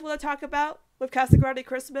else you guys want to talk about with Casagrande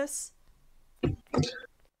Christmas?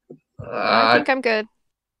 I think I'm good.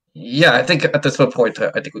 Yeah, I think at this point,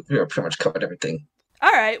 I think we pretty much covered everything.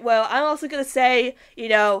 All right, well, I'm also going to say,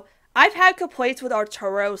 I've had complaints with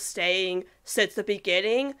Arturo staying since the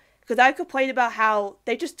beginning, because I complained about how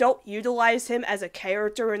they just don't utilize him as a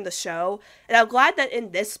character in the show. And I'm glad that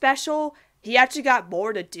in this special, he actually got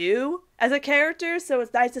more to do as a character. So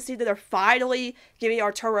it's nice to see that they're finally giving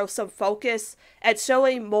Arturo some focus and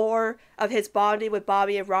showing more of his bonding with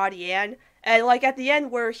Bobby and Ronnie Ann. And, like, at the end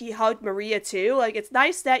where he hugged Maria, too, like, it's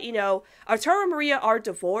nice that, you know, Arturo and Maria are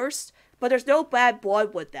divorced, but there's no bad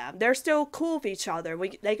blood with them. They're still cool with each other.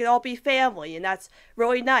 They can all be family, and that's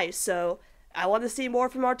really nice. So I want to see more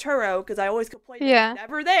from Arturo, because I always complain he's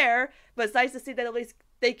never there, but it's nice to see that at least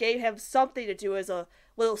they gave him something to do as a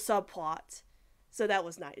little subplot. So that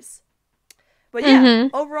was nice. But yeah,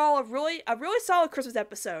 overall, a really solid Christmas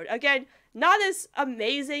episode. Again, not as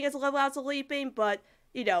amazing as Little House of Leaping, but,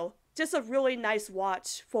 you know, just a really nice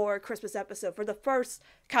watch for a Christmas episode, for the first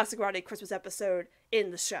Casagrande Christmas episode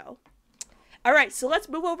in the show. Alright, so let's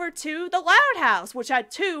move over to The Loud House, which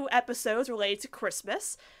had 2 episodes related to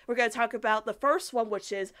Christmas. We're going to talk about the first one,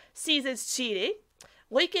 which is Seasons Cheating.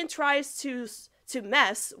 Lincoln tries to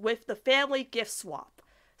mess with the family gift swap.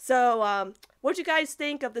 So, what'd you guys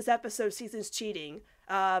think of this episode, Seasons Cheating?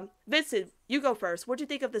 Vincent, you go first. What'd you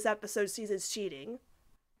think of this episode, Seasons Cheating?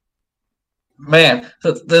 Man,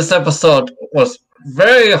 this episode was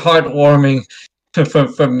very heartwarming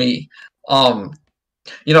for me.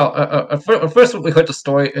 You know, first we heard the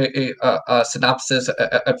story, a synopsis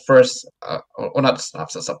at first, or not a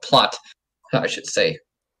synopsis, a plot, I should say.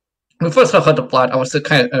 When we first heard the plot, I was still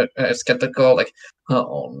kind of skeptical, like,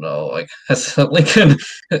 oh no, like, has Lincoln,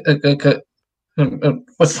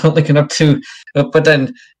 what's Lincoln up to? But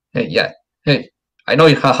then, yeah, hey, I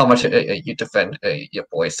know how much you defend your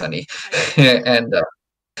boy Sonny, and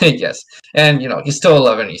yes, and you know he's still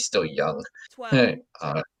 11, he's still young. 12.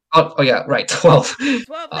 Oh yeah, right, 12.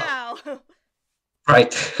 12 now.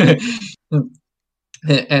 Right,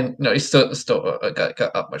 and no, he's still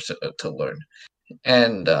got much to learn,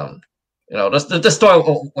 and you know the story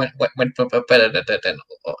went better than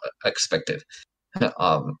expected. Like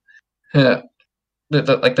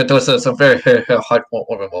there was some very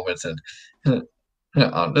heartwarming moments, and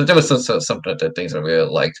there was some things I really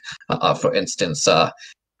liked. For instance,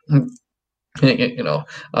 you know,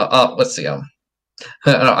 let's see.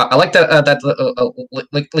 I like that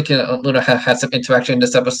Lincoln and Luna had some interaction in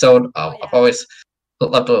this episode. I've always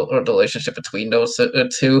loved the relationship between those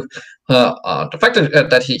two. The fact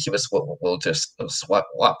that he was willing to swap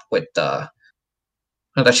with that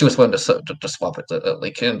she was willing to swap with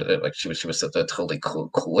Lincoln, like she was totally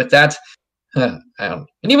cool with that. And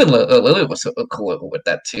even Lily was cool with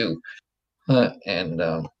that too. And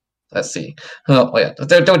let's see. Oh yeah,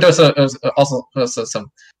 there was also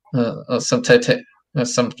some scenes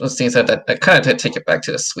that kind of take it back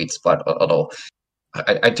to the sweet spot. Although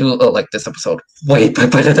I do like this episode way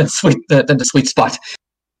better than the sweet spot.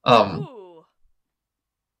 Ooh.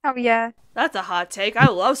 Oh yeah, That's a hot take. I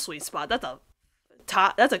love Sweet Spot. That's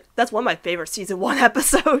one of my favorite season 1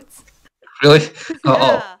 episodes. Really?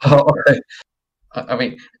 Yeah. Okay. I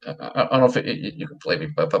mean, I don't know if you can blame me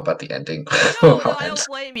about the ending. No, I don't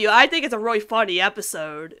blame you. I think it's a really funny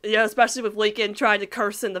episode. You know, especially with Lincoln trying to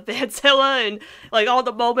curse in the Vanzilla and like all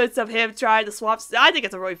the moments of him trying to swap. I think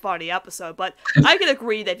it's a really funny episode, but I can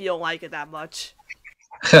agree that if you don't like it that much.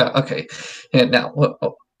 Okay. And now,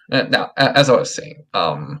 as I was saying,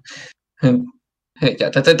 yeah,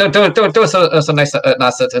 there was a nice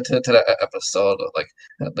nod to the episode, like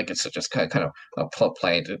it's just kind of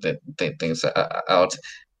playing things out,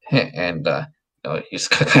 and you know, he's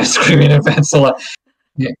kind of screaming at Vansilla,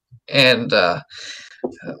 and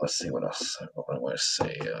let's see what else I want to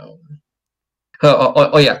say.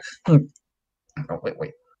 Oh yeah, oh,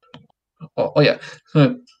 wait, oh yeah,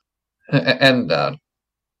 and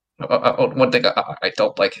one thing I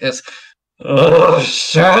don't like is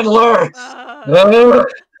Chandler.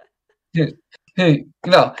 Hey,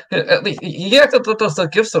 you know, at least he had those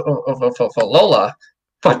gifts for Lola,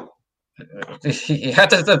 but he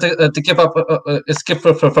had to give up his gift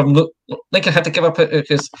from Lincoln. Had to give up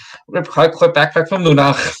his hardcore backpack from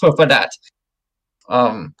Luna for that.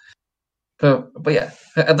 But yeah,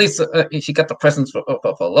 at least he got the presents for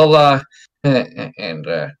Lola, and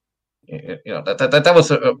you know that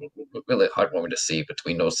was really heartwarming to see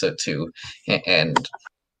between those two, and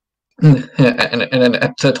then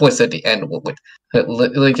towards at the end with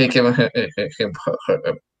Lincoln giving him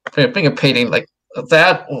bring a painting like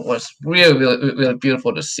that was really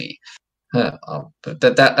beautiful to see. That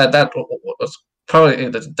was probably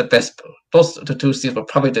the best. Those the 2 scenes were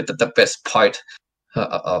probably the best part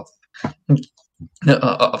of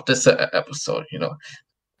this episode. You know,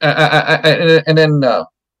 and then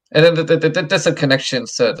there's some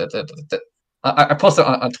connections I posted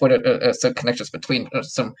on Twitter some connections between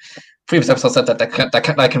some previous episodes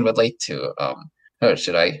that I can relate to.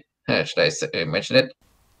 Should I mention it?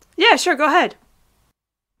 Yeah, sure. Go ahead.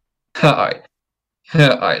 All right.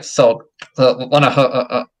 All right. So one of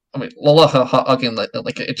her. I mean, Lola hugging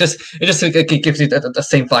like it just it gives you the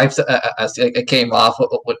same vibes as it came off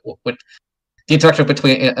with the interaction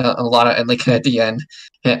between Lana and Lincoln at the end,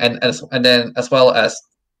 and then as well as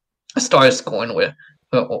Stars going where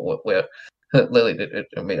Lily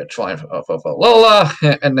made a triumph of Lola,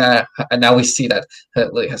 and now we see that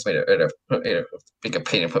Lily has made a big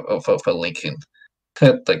opinion for Lincoln.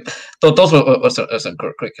 Like those were some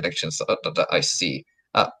great connections that I see,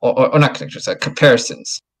 or not connections,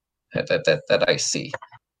 comparisons that I see.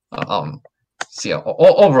 So yeah,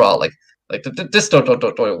 overall, like this story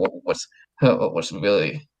was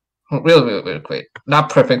really great. Not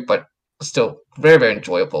perfect, but still very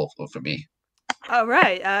enjoyable for me. All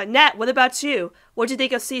right, Nat. What about you? What do you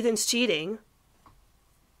think of Season's cheating?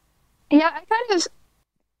 Yeah, I kind of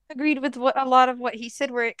agreed with a lot of what he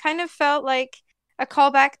said, where it kind of felt like a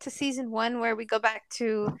callback to season 1, where we go back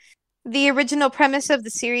to the original premise of the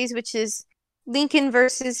series, which is Lincoln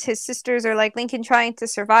versus his sisters, or like Lincoln trying to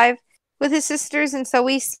survive with his sisters. And so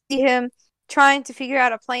we see him trying to figure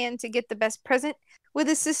out a plan to get the best present with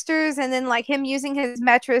his sisters, and then like him using his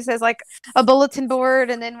mattress as like a bulletin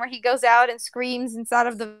board, and then where he goes out and screams inside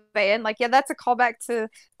of the van. Like, yeah, that's a callback to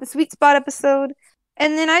the Sweet Spot episode.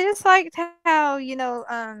 And then I just liked how,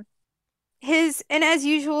 his, and as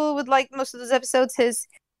usual with like most of those episodes, his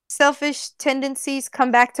selfish tendencies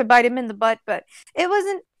come back to bite him in the butt, but it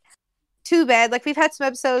wasn't too bad. Like, we've had some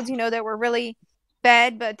episodes, that were really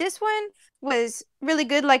bad, but this one was really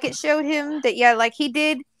good. Like, it showed him that, yeah, like he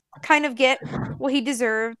did kind of get what he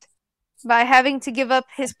deserved by having to give up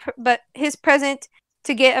his present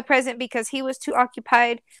to get a present, because he was too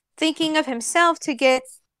occupied thinking of himself to get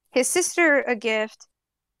his sister a gift.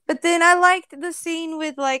 But then I liked the scene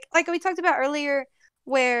with like we talked about earlier,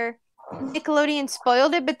 where Nickelodeon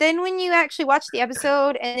spoiled it, but then when you actually watch the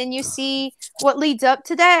episode and then you see what leads up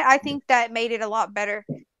to that, I think that made it a lot better,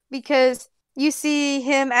 because you see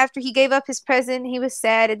him after he gave up his present, he was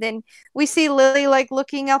sad, and then we see Lily like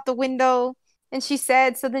looking out the window and she's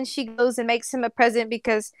sad, so then she goes and makes him a present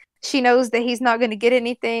because she knows that he's not going to get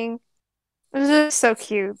anything. It was just so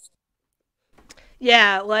cute.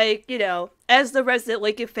 Yeah, like, as the resident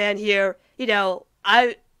Lincoln fan here, a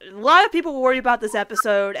lot of people were worried about this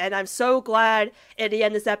episode, and I'm so glad in the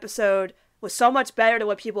end this episode was so much better than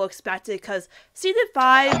what people expected, because season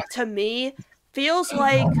 5, to me, feels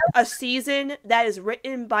like a season that is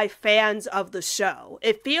written by fans of the show.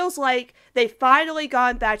 It feels like they've finally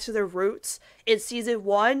gone back to their roots in season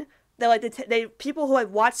 1. They're like they people who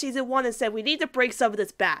had watched season 1 and said, we need to bring some of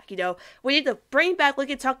this back. We need to bring back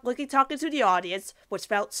Lincoln talking to the audience, which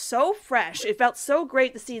felt so fresh. It felt so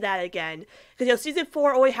great to see that again, because season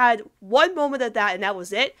 4 only had one moment of that, and that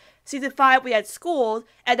was it. Season 5, we had Schooled,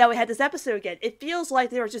 and now we had this episode again. It feels like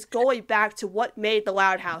they were just going back to what made the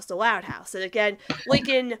Loud House the Loud House. And again,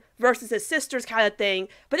 Lincoln versus his sisters kind of thing.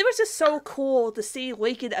 But it was just so cool to see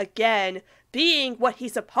Lincoln again being what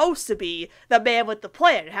he's supposed to be, the man with the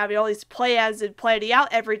plan, having all these plans and planning out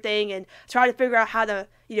everything and trying to figure out how to,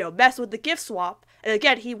 mess with the gift swap. And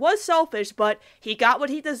again, he was selfish, but he got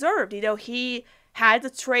what he deserved. He had to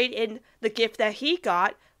trade in the gift that he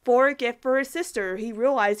got for a gift for his sister. He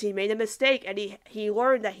realized he made a mistake, and he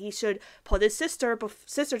learned that he should put his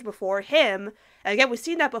sisters before him. And again, we've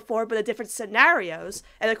seen that before, but in different scenarios.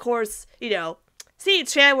 And of course, seeing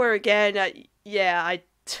Chandler again, oh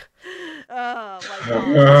my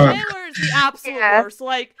god, Chandler is the absolute worst.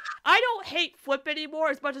 Like, I don't hate Flip anymore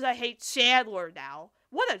as much as I hate Chandler now.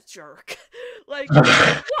 What a jerk. Like,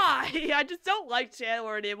 why? I just don't like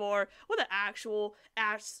Chandler anymore. What an actual,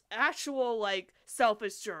 like,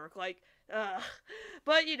 selfish jerk. Like,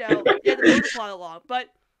 but, you had to move the plot along. But,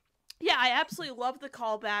 yeah, I absolutely love the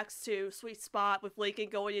callbacks to Sweet Spot with Lincoln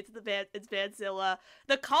going into Vanzilla.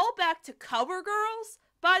 The callback to Cover Girls,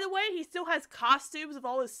 by the way, he still has costumes of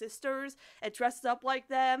all his sisters and dresses up like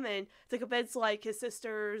them, and to convince, like, his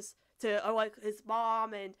sisters or like his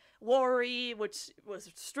mom and Lori, which was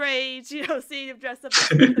strange, seeing him dressed up as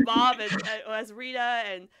the mom and as Rita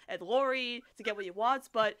and Lori to get what he wants.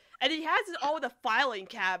 And he has it all in a filing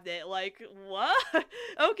cabinet. Like, what?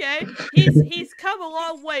 Okay, he's come a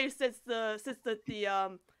long way since the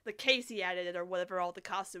case he added or whatever all the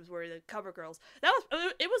costumes were, the Cover Girls.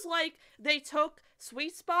 It was like they took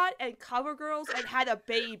Sweet Spot and Cover Girls and had a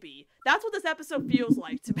baby. That's what this episode feels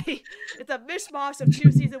like to me. It's a mishmash of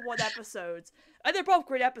 2 season 1 episodes. And they're both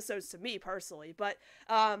great episodes to me personally. But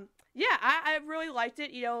yeah, I really liked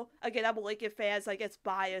it. Again, I'm a Lincoln fan, so I guess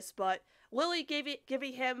biased, but Lily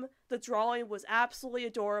giving him the drawing was absolutely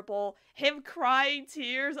adorable. Him crying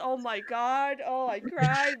tears, oh my god, oh I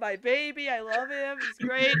cried, my baby, I love him, he's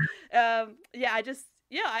great.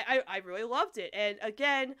 Yeah, I really loved it. And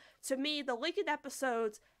again, to me, the Lincoln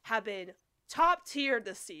episodes have been top tier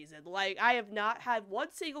this season. Like, I have not had one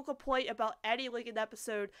single complaint about any Lincoln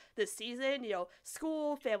episode this season.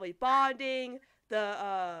 School, family bonding,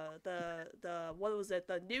 the what was it,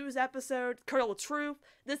 the news episode, Colonel Truth.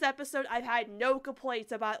 This episode, I've had no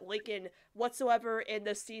complaints about Lincoln whatsoever in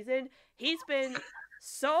this season. He's been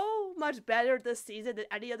so much better this season than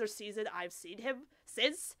any other season I've seen him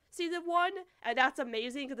since season 1, and that's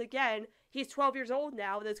amazing because again, he's 12 years old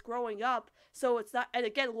now and is growing up, so it's not, and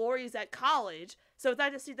again, Lori's at college, so it's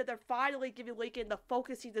nice to see that they're finally giving Lincoln the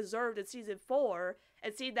focus he deserved in season 4,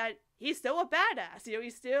 and see that he's still a badass.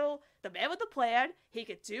 He's still the man with the plan. He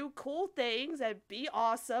can do cool things and be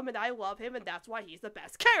awesome, and I love him, and that's why he's the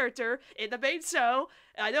best character in the main show.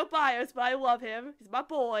 And I know bias, but I love him. He's my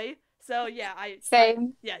boy. So yeah,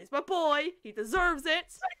 Same. yeah, he's my boy. He deserves it.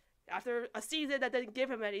 After a season that didn't give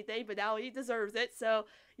him anything, but now he deserves it. So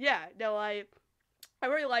yeah, no, I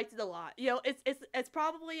really liked it a lot. It's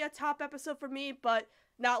probably a top episode for me, but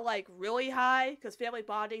not like really high, because Family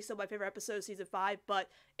Bonding still my favorite episode of season 5, but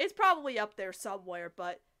it's probably up there somewhere.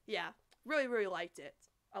 But yeah, really, really liked it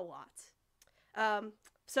a lot.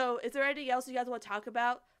 So is there anything else you guys want to talk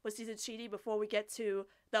about with season Cheaty before we get to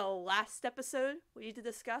the last episode we need to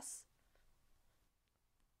discuss?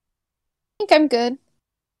 I think I'm good.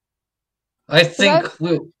 I think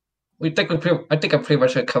I think I pretty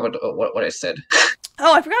much covered what I said.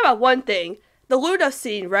 Oh, I forgot about one thing. The Luna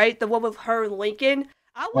scene, right? The one with her and Lincoln.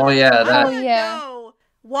 I Oh yeah, that. want to know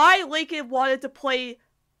why Lincoln wanted to play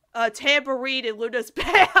a tambourine in Luna's band.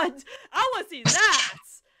 I want to see that.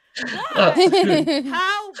 Why?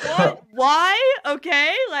 How? What? Why?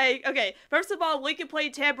 Okay, okay. First of all, Lincoln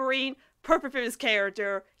played tambourine. Perfect for his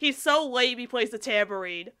character. He's so lame he plays the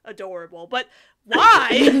tambourine. Adorable. But why?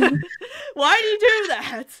 Why do you do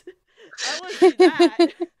that? I want to see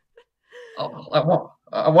that.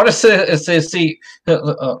 I want to see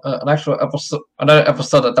an actual episode, another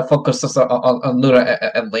episode that focuses on Luna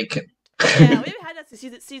and Lincoln. Yeah, we haven't had that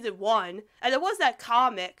since season 1, and there was that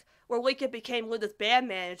comic where Lincoln became Luna's band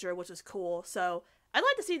manager, which was cool. So I'd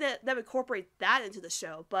like to see them incorporate that into the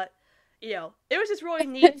show. But it was just really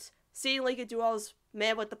neat seeing Lincoln do all his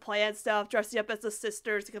man with the plan stuff, dressing up as the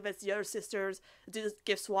sisters to convince the other sisters to do this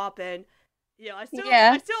gift swap, and I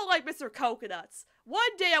still like Mr. Coconuts.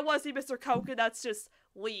 One day I want to see Mr. Coconuts just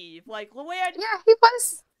leave. Like, Luann... Yeah, he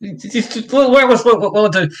was. Where was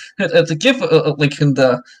to give Lincoln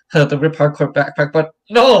the rip hardcore backpack, but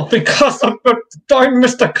no, because of darn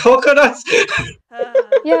Mr. Coconuts.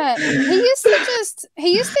 Yeah, he used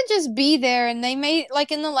to just be there, and they made,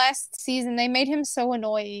 like, in the last season, they made him so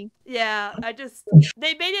annoying. Yeah,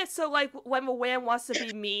 they made it so, like, when Luann wants to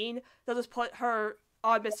be mean, they'll just put her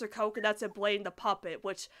on Mr. Coconuts and blame the puppet,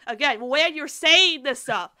 which, again, Luann, you're saying this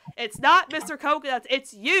stuff. It's not Mr. Coconuts,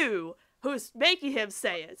 it's you who's making him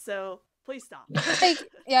say it, so please stop.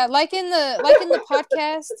 Like in the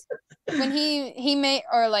podcast, when he made,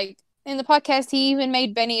 or like in the podcast, he even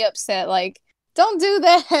made Benny upset. Like, don't do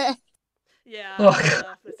that. Yeah.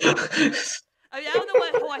 I don't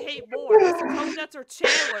know who I hate more, Mr. Coconuts or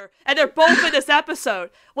Chandler, and they're both in this episode.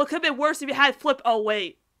 What could have been worse if you had Flip? Oh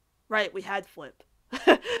wait, right, we had Flip.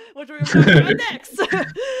 Which we're going to talk about next.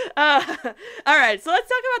 Alright, so let's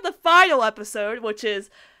talk about the final episode, which is,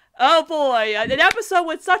 oh boy, an episode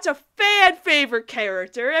with such a fan favorite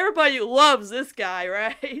character. Everybody loves this guy,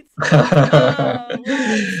 right? Love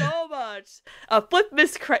him so much. Flip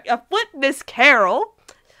Miss Carol.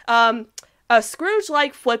 A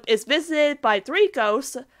Scrooge-like Flip is visited by 3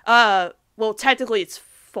 ghosts. Well, technically it's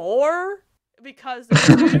 4. Because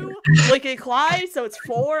there's 2 Lincoln and Clyde, so it's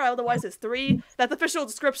 4. Otherwise, it's 3. That's the official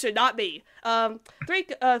description, not me. 3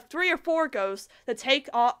 or 4 ghosts that take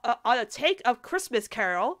on a take of Christmas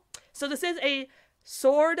Carol. So this is a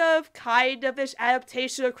sort of, kind-of-ish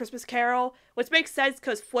adaptation of Christmas Carol, which makes sense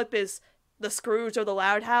because Flip is the Scrooge or the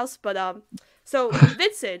Loud House. But so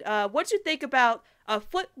Vincent, what'd you think about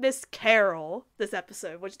Flip Miss Carol this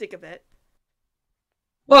episode? What'd you think of it?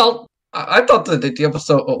 Well, I thought that the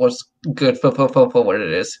episode was good for what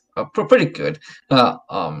it is. Pretty good. My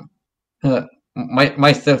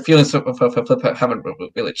feelings for Flip haven't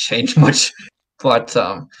really changed much, but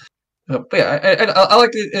yeah, I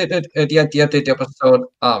like the idea of the episode.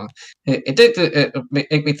 It did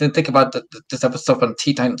make me think about this episode from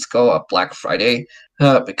Teen Titans Go Black Friday,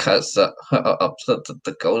 because of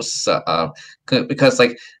the ghosts. Because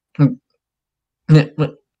like in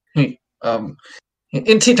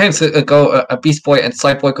Teen Titans Go, Beast Boy and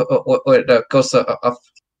Cyborg are the ghosts of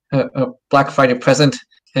Black Friday present,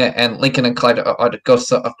 and Lincoln and Clyde are the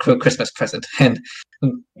ghosts of Christmas present, and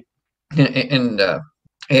in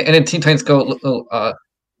Teen Titans Go,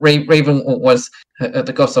 Raven was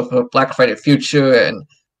the ghost of Black Friday future, and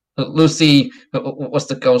Lucy was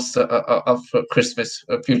the ghost of Christmas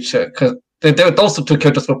future, because those two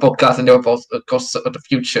characters were both gods, and they were both ghosts of the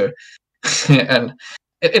future, and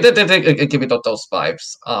it gave me those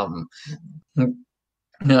vibes.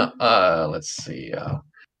 Let's see.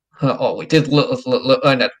 We did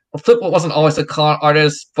learn that Flip wasn't always a con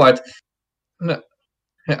artist, but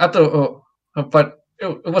but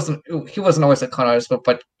it wasn't. He wasn't always a con artist,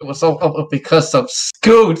 but it was all because of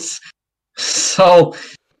Scoots. So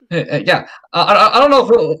yeah, I don't know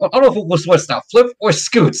who was worse now, Flip or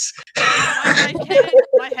Scoots.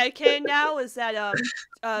 My headcanon now is that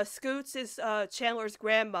Scoots is Chandler's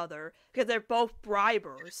grandmother, because they're both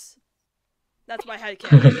bribers. That's my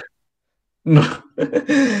headcanon.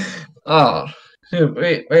 Oh,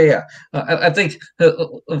 yeah. I think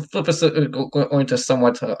Flip is going to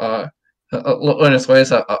somewhat learn his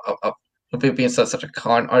ways of being such a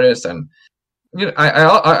con artist, and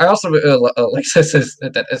I also like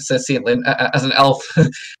seeing Lynn as an elf.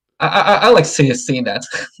 I like seeing that.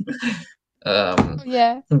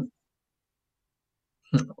 Yeah.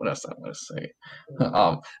 What else I want to say?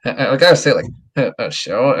 I gotta say, like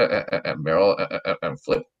Cheryl and Meryl and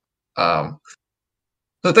Flip.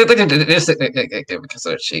 So they because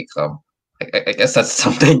of cheek. I guess that's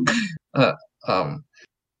something. But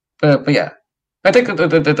yeah, I think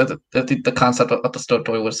the concept of the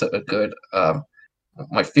story was good.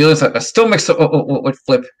 My feelings are still mixed with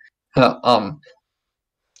Flip.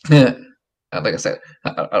 Yeah, like I said,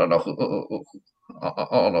 I don't know I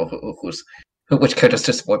don't know which characters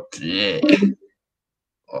just were.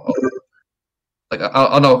 Like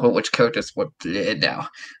I don't know which characters were now.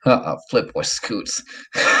 Flip or Scoots.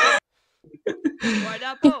 Why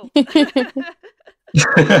not both?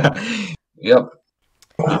 Yep.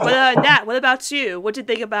 But Nat, what about you? What did you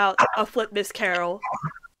think about a Flip Miss Carol?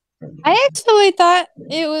 I actually thought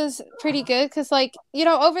it was pretty good because, like, you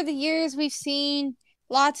know, over the years we've seen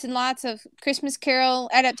lots and lots of Christmas Carol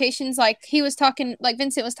adaptations. Like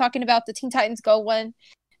Vincent was talking about the Teen Titans Go one,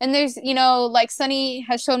 and there's, you know, like Sunny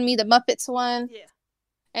has shown me the Muppets one, Yeah,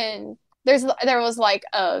 and there was like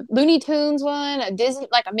a Looney Tunes one, a Disney,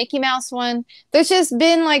 like a Mickey Mouse one. There's just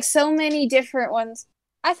been like so many different ones.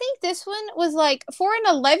 I think this one was like, for an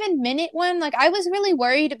 11-minute one, like I was really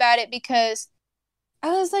worried about it because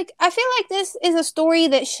I was like, I feel like this is a story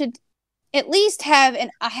that should at least have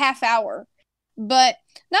a half hour. But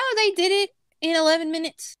no, they did it in 11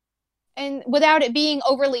 minutes and without it being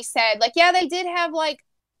overly sad. Like, yeah, they did have, like,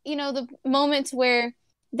 you know, the moments where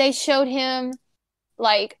they showed him,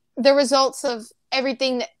 like, the results of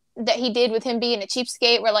everything that he did with him being a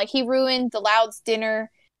cheapskate, where, like, he ruined the Louds'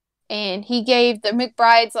 dinner and he gave the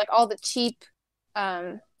McBrides, like, all the cheap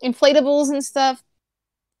inflatables and stuff.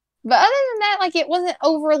 But other than that, like, it wasn't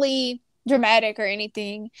overly dramatic or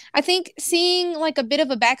anything. I think seeing, like, a bit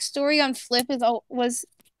of a backstory on Flip was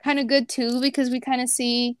kind of good too, because we kind of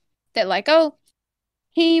see that, like, oh,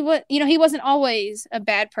 he wasn't always a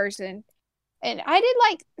bad person. And I did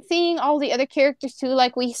like seeing all the other characters too.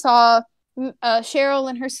 Like, we saw Cheryl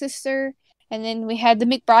and her sister, and then we had the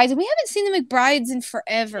McBrides, and we haven't seen the McBrides in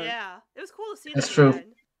forever. Yeah, it was cool to see That's them true.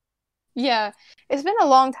 again. Yeah, it's been a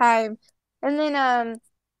long time. And then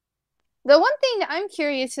the one thing that I'm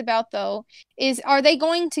curious about, though, is are they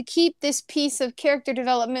going to keep this piece of character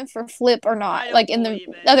development for Flip or not? Like in the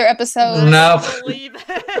other episodes? No. I don't believe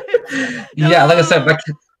it. Yeah, like I said,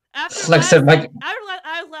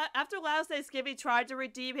 after last Thanksgiving tried to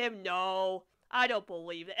redeem him, no, I don't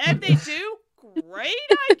believe it. And if they do, great,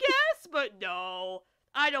 I guess, but no,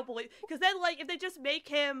 I don't believe. Because then, like, if they just make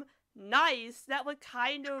him nice, that would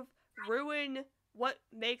kind of ruin what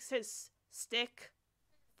makes his stick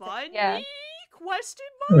funny? Yeah. Question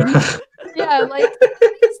mark? Yeah, like,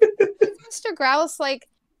 Mr. Grouse, like,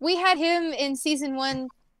 we had him in season 1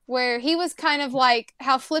 where he was kind of like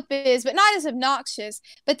how Flip is, but not as obnoxious.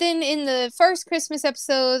 But then in the first Christmas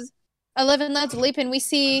episode, 11 Loves Leaping, we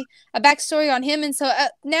see a backstory on him, and so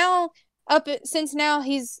since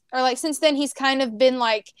then he's kind of been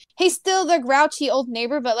like, he's still the grouchy old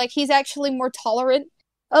neighbor, but like he's actually more tolerant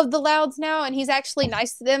of the Louds now, and he's actually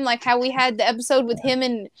nice to them, like how we had the episode with him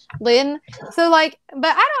and Lynn. So, like,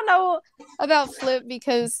 but I don't know about Flip,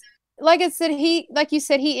 because like you said,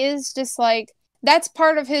 he is just like, that's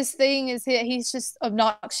part of his thing, is that he's just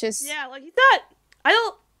obnoxious. Yeah, like, he's not,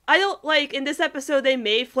 I I don't like in this episode they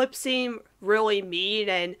made Flip seem really mean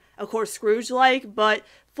and of course Scrooge-like, but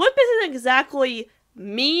Flip isn't exactly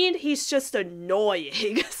mean, he's just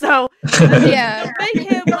annoying. So Yeah. they'll make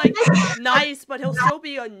him like nice, but he'll still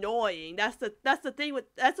be annoying. That's the thing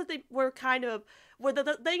we're kind of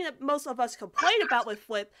the thing that most of us complain about with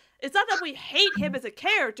Flip. It's not that we hate him as a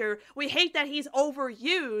character, we hate that he's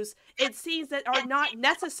overused in scenes that are not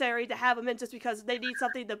necessary to have him in just because they need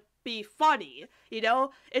something to be funny, you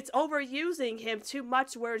know? It's overusing him too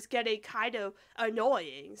much where it's getting kind of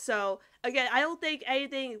annoying. So, again, I don't think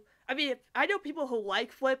anything... I mean, I know people who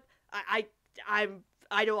like Flip, I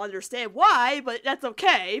don't understand why, but that's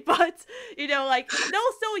okay. But, you know, like,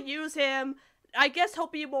 they'll still use him. I guess he'll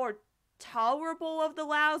be more tolerable of the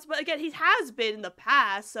Louds, but again, he has been in the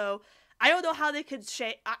past, so I don't know how they can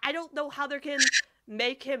I don't know how they can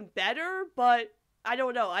make him better, but I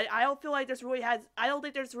don't know. I don't feel like I don't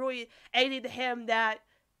think there's really anything to him that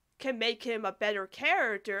can make him a better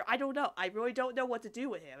character. I don't know. I really don't know what to do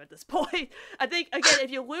with him at this point. I think, again,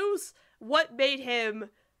 if you lose what made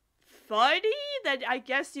him funny, then I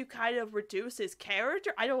guess you kind of reduce his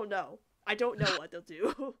character. I don't know. I don't know what they'll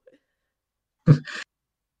do.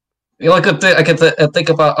 The only good thing I can think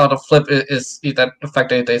about out of Flip is that the fact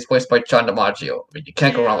that it's voiced by John DiMaggio. I mean, you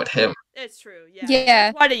can't go wrong with him. It's true, yeah. Yeah.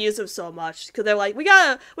 That's why they use him so much, because they're like, we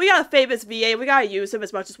got a famous VA, we gotta use him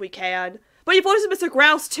as much as we can. But he voices Mr.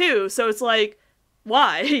 Grouse too, so it's like,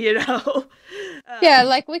 why, you know? Yeah,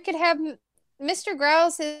 like we could have Mr.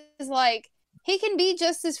 Grouse is like, he can be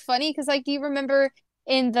just as funny, because like, do you remember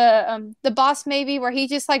in the Boss Maybe where he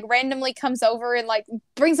just like randomly comes over and like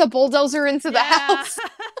brings a bulldozer into the house?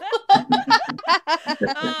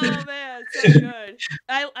 Oh man, so good.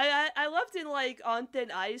 I loved in like On Thin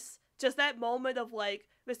Ice, just that moment of like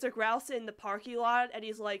Mr. Grouse in the parking lot and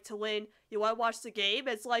he's like to Lynn, you want to watch the game?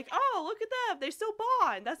 It's like, oh, look at them, they still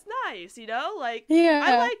bond. That's nice, you know? Like, Yeah.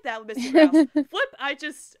 I like that with Mr. Grouse. Flip, I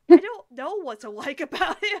don't know what to like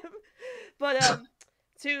about him. But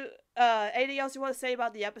anything else you want to say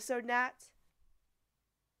about the episode, Nat?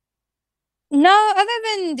 No, other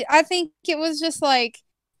than I think it was just like,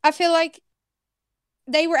 I feel like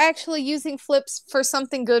they were actually using Flips for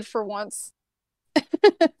something good for once.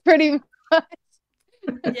 Pretty much.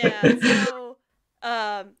 Yeah, so,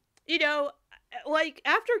 you know, like,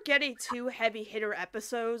 after getting 2 heavy hitter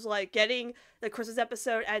episodes, like, getting the Christmas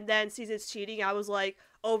episode and then Seasons Cheating, I was, like,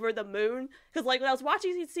 over the moon. Because, like, when I was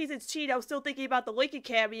watching Seasons Cheat, I was still thinking about the Lincoln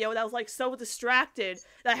cameo, and I was, like, so distracted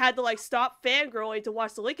that I had to, like, stop fangirling to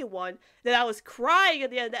watch the Lincoln one. Then I was crying at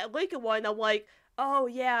the end of that Lincoln one, and I'm like, oh,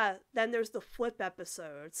 yeah, then there's the Flip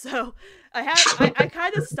episode. So, I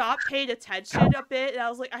kind of stopped paying attention a bit, and I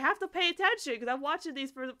was like, I have to pay attention, because I'm watching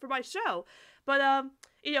these for my show. But,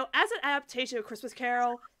 you know, as an adaptation of Christmas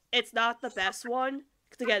Carol, it's not the best one.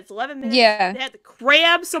 Because, again, it's 11 minutes. Yeah. They had to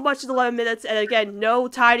cram so much in 11 minutes, and again, no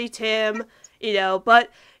Tiny Tim, you know,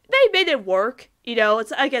 but they made it work. You know,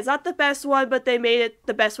 it's not the best one, but they made it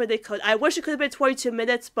the best way they could. I wish it could have been 22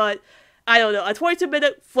 minutes, but I don't know. A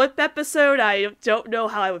 22-minute Flip episode, I don't know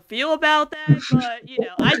how I would feel about that, but, you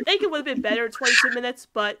know, I think it would have been better in 22 minutes,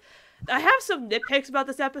 but I have some nitpicks about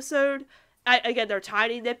this episode. Again, they're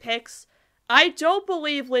tiny nitpicks. I don't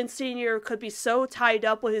believe Lynn Sr. could be so tied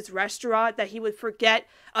up with his restaurant that he would forget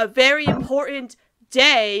a very important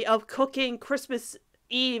day of cooking Christmas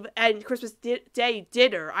Eve and Christmas Day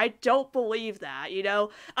dinner. I don't believe that, you know?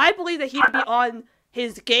 I believe that he'd be on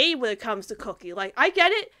his game when it comes to cooking. Like, I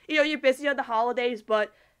get it, you know, you're busy on the holidays,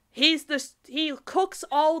 but he cooks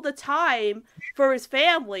all the time for his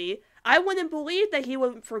family. I wouldn't believe that he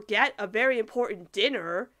would forget a very important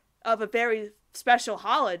dinner of a very special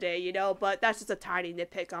holiday, you know, but that's just a tiny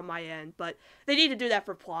nitpick on my end, but they need to do that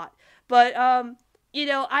for plot. But, you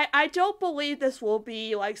know, I don't believe this will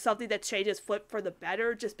be, like, something that changes Flip for the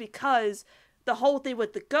better, just because the whole thing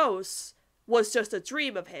with the ghosts was just a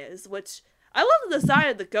dream of his, which, I love the design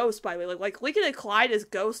of the ghost, by the way, like Lincoln and Clyde as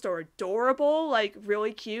ghosts are adorable, like,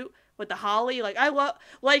 really cute, with the holly, like,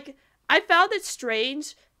 I found it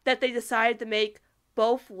strange that they decided to make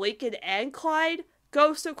both Lincoln and Clyde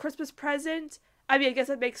Ghost of Christmas Present. I mean, I guess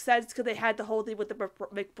it makes sense because they had the whole thing with the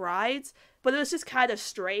McBrides, but it was just kind of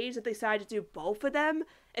strange that they decided to do both of them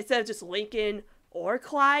instead of just Lincoln or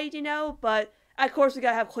Clyde, you know? But, of course, we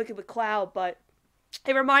gotta have Lincoln McCloud, but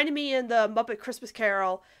it reminded me in the Muppet Christmas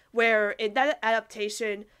Carol, where in that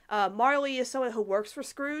adaptation, Marley is someone who works for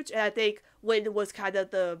Scrooge, and I think Lynn was kind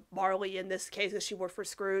of the Marley in this case because she worked for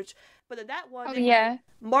Scrooge. But in that one, they had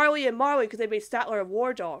Marley and Marley because they made Statler and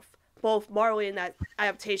Waldorf both Marley in that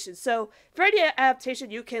adaptation. So for any adaptation,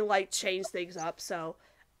 you can, like, change things up. So,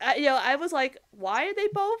 you know, I was like, why are they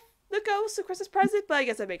both the ghost a Christmas present, but I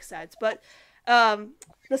guess that makes sense. But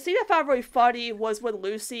the scene I found really funny was when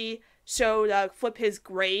Lucy showed Flip his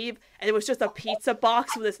grave, and it was just a pizza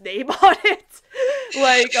box with his name on it.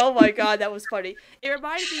 Like, oh my god, that was funny. It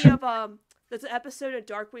reminded me of there's an episode of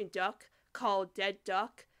Darkwing Duck called Dead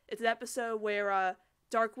Duck. It's an episode where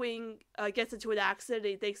Darkwing gets into an accident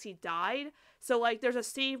and he thinks he died. So like, there's a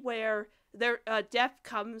scene where Death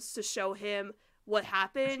comes to show him what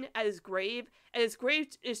happened at his grave, and his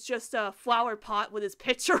grave is just a flower pot with his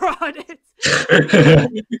picture on it.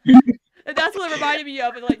 And that's what it reminded me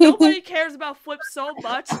of. And like, nobody cares about Flip so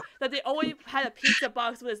much that they only had a pizza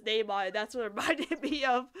box with his name on it. That's what it reminded me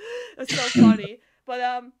of. It's so funny. But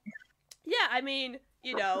yeah, I mean,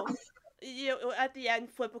 you know, at the end,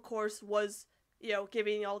 Flip of course was,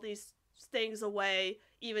 giving all these things away,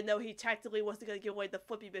 even though he technically wasn't going to give away the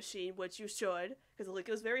Flippy machine, which you should, because Link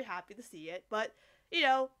was very happy to see it. But,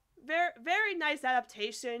 very, very nice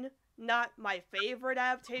adaptation. Not my favorite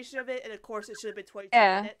adaptation of it, and of course it should have been 22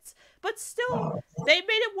 minutes. But still, they made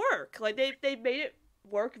it work. Like, they made it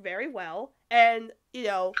work very well. And,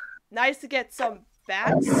 nice to get some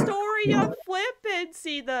backstory on Flip and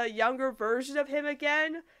see the younger version of him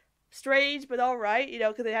again. Strange, but alright,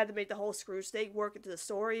 because they had to make the whole Scrooge thing work into the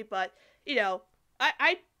story. But,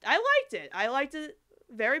 I liked it. I liked it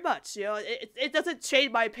very much. It doesn't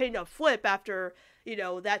change my opinion of Flip after,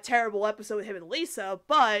 that terrible episode with him and Lisa,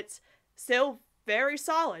 but still very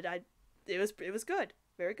solid. It was good.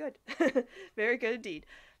 Very good. Very good indeed.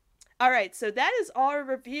 Alright, so that is our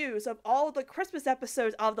reviews of all the Christmas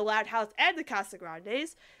episodes of The Loud House and the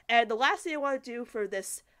Casagrandes. And the last thing I want to do for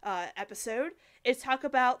this episode is talk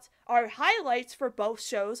about our highlights for both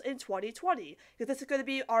shows in 2020. Because this is going to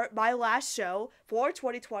be my last show for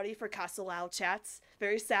 2020 for CasaLoudChats.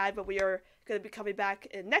 Very sad, but we are going to be coming back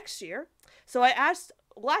in next year. So I asked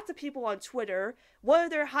lots of people on Twitter what are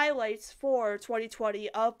their highlights for 2020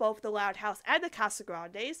 of both The Loud House and the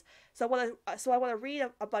Casagrandes. So I want to read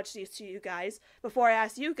a bunch of these to you guys before I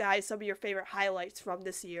ask you guys some of your favorite highlights from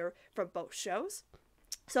this year from both shows.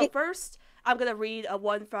 So first, I'm going to read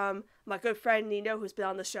one from my good friend Nino, who's been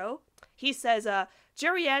on the show. He says,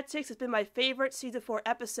 Geriatrics has been my favorite season 4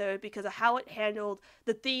 episode because of how it handled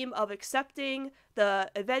the theme of accepting the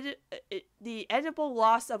inevitable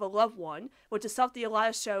loss of a loved one, which is something a lot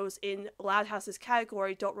of shows in Loud House's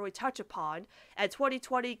category don't really touch upon. And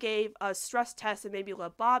 2020 gave a stress test and made me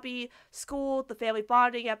love Bobby, School, the family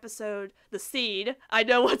bonding episode, The Seed. I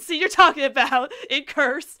know what scene you're talking about in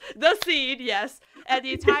Curse. The Seed, yes. And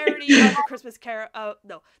the entirety of the Christmas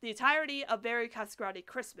the entirety of Very Casagrandes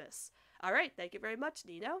Christmas. All right, thank you very much,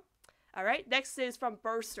 Nino. All right, next is from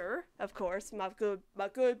Burster, of course, my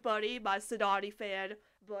good buddy, my Sonati fan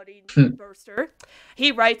buddy, Burster.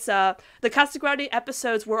 He writes, the Casagrandes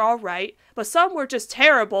episodes were all right, but some were just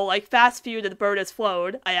terrible, like Fast Feud and The Bird Has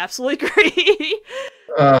Flown. I absolutely agree.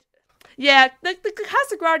 Yeah, the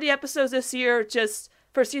Casagrandes episodes this year, just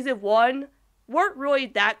for season 1, weren't really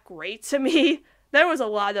that great to me. There was a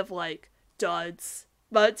lot of, duds,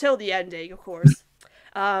 but until the ending, of course.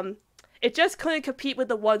 It just couldn't compete with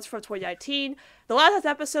the ones from 2019. The last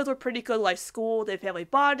episodes were pretty good, like School and Family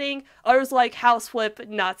Bonding. Others like House Flip,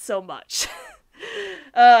 not so much.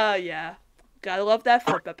 Yeah. Gotta love that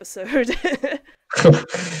Flip episode.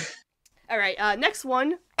 Alright, next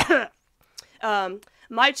one.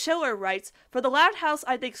 My Chiller writes, for The Loud House,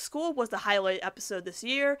 I think School was the highlight episode this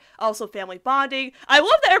year. Also, Family Bonding. I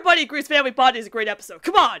love that everybody agrees Family Bonding is a great episode.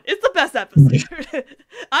 Come on, it's the best episode.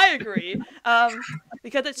 I agree.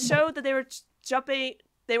 Because it showed that they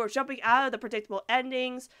were jumping out of the predictable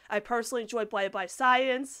endings. I personally enjoyed Blinded by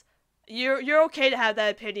Science. You're okay to have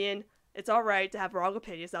that opinion. It's alright to have wrong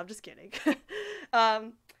opinions. No, I'm just kidding.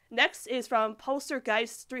 Next is from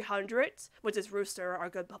Poltergeist 300, which is Rooster, our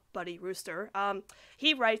good buddy Rooster.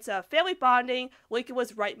 He writes, Family Bonding, Lincoln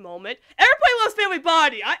was right moment. Everybody loves Family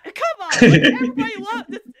Bonding! Come on! Everybody loves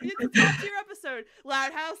this. It's a top tier episode.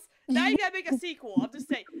 Loud House, now you gotta make a sequel. I'm just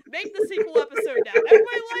saying, make the sequel episode now.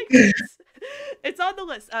 Everybody likes it. It's on the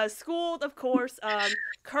list. Schooled, of course.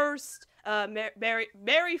 Cursed. Merry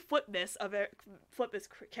Flipmas of Flipmas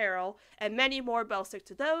Carol, and many more, but I'll stick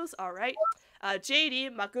to those. Alright.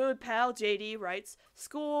 JD, my good pal JD, writes,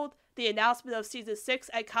 Schooled, the announcement of Season 6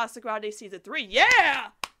 and Casagrandes Season 3. Yeah!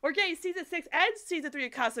 We're getting Season 6 and Season 3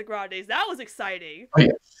 of Casagrandes. That was exciting. Oh,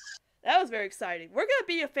 yeah. That was very exciting. We're going to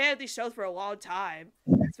be a fan of these shows for a long time.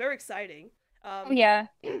 It's very exciting. Yeah.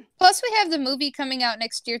 Plus, we have the movie coming out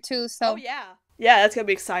next year, too, so... Oh, yeah. Yeah, that's going to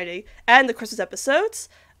be exciting. And the Christmas episodes.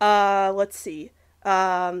 Let's see.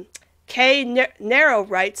 Kay Narrow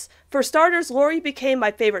writes, for starters, Lori became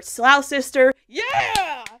my favorite Slough sister.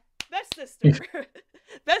 Yeah! Best sister.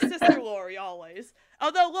 Best sister Lori always.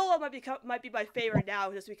 Although Lola might be my favorite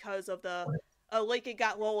now just because of the Lincoln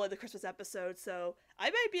got Lola in the Christmas episode, so I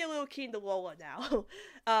might be a little keen to Lola now.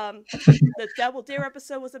 The Double Dare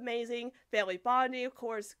episode was amazing. Family Bonding, of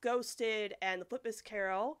course, Ghosted, and the Flipmas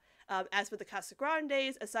Carol. As for the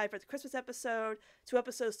Casagrandes, aside from the Christmas episode, 2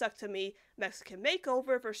 episodes stuck to me: Mexican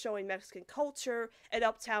Makeover for showing Mexican culture, and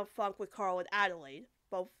Uptown Funk with Carl and Adelaide.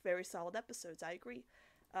 Both very solid episodes, I agree.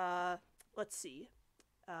 Let's see.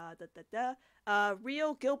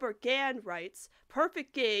 Real Gilbert Gann writes,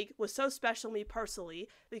 "Perfect Gig was so special to me personally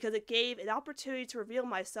because it gave an opportunity to reveal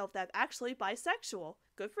myself that I'm actually bisexual.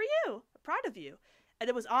 Good for you. I'm proud of you. And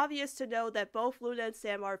it was obvious to know that both Luna and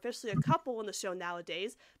Sam are officially a couple in the show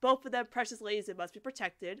nowadays. Both of them precious ladies and must be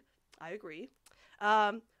protected." I agree.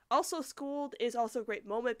 Also, Schooled is also a great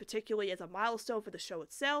moment, particularly as a milestone for the show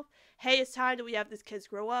itself. Hey, it's time that we have these kids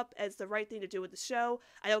grow up, and it's the right thing to do with the show.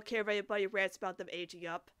 I don't care if anybody rants about them aging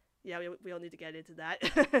up. Yeah, we don't need to get into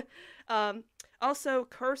that. Also,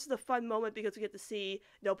 Curse is a fun moment because we get to see,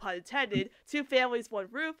 no pun intended, 2 families, 1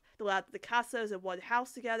 roof, the Loud the Casas in 1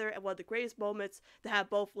 house together, and one of the greatest moments to have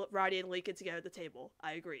both Roddy and Lincoln together at the table.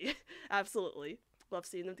 I agree. Absolutely. Love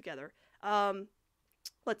seeing them together.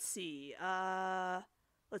 Let's see.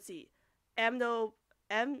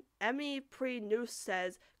 Emmy Pre-Noose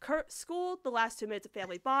says, School, the last 2 minutes of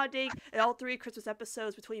family bonding, and all 3 Christmas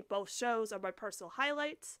episodes between both shows are my personal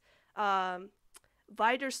highlights.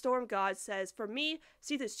 Vider Storm God says, for me,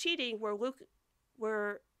 Season's Cheating, where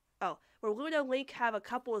Luna and Link have a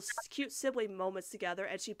couple of cute sibling moments together,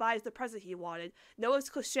 and she buys the present he wanted. No, it's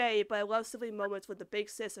cliche, but I love sibling moments with the big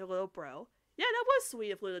sis and little bro. Yeah, that was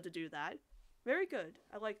sweet of Luna to do that. Very good.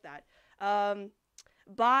 I like that.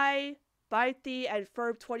 Baiti and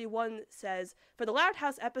Ferb21 says, for the Loud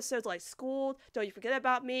House episodes like Schooled, Don't You Forget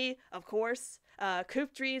About Me, of course,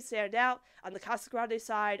 Coop Dreams stand out. On the Casagrande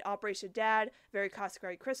side, Operation Dad, Very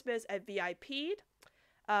Casagrande Christmas, and VIP'd.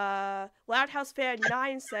 Loud House Fan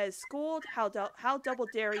 9 says, Schooled, How Double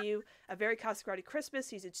Dare You, A Very Casagrande Christmas,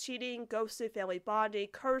 Season Cheating, Ghosted, Family Bonding,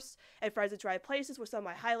 Cursed, and Friends in Dry Places were some of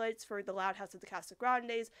my highlights for the Loud House of the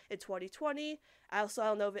Casagrandes in 2020. I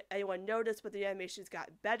don't know if anyone noticed, but the animations got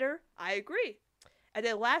better. I agree. And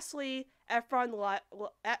then lastly, Efron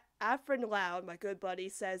Loud, my good buddy,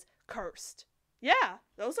 says, Cursed. Yeah,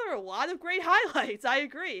 those are a lot of great highlights. I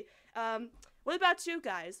agree. What about you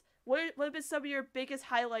guys? What have been some of your biggest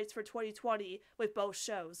highlights for 2020 with both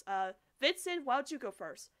shows? Vincent, why don't you go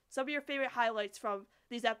first? Some of your favorite highlights from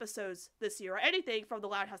these episodes this year, or anything from the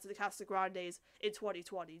Loud House of the Casagrandes in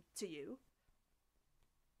 2020 to you.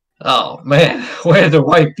 Oh man, where do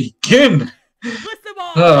I begin? List them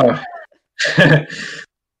all!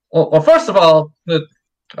 Well, first of all,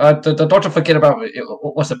 Don't You Forget About Me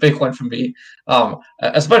was a big one for me.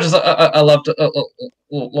 As much as I loved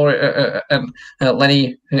Lori and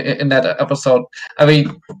Lenny in that episode, I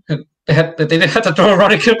mean, they didn't have to throw a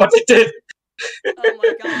running kid, but they did. Oh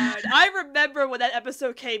my god. I remember when that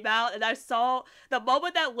episode came out and I saw the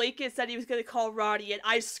moment that Lincoln said he was going to call Roddy and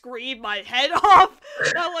I screamed my head off.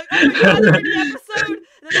 And I'm like, oh my god, they're in the episode.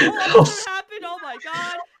 And then the whole episode happened. Oh my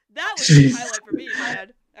god. That was a highlight for me,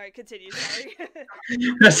 man. Alright, continue, sorry.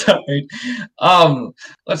 That's alright.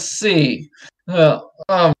 Let's see. I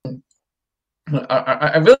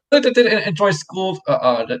really did enjoy School.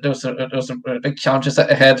 There was some big challenges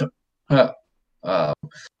ahead.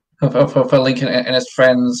 For Lincoln and his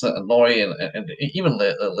friends, Lori and even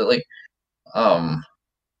Lily.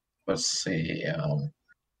 Let's see.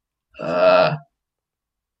 I'm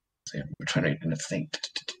trying to think.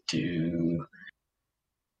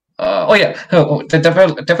 Oh yeah,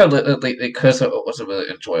 definitely. Chris was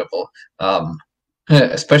really enjoyable.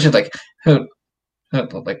 Especially like when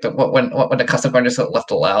the Casagrandes left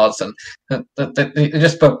the Louds and it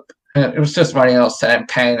was just running out and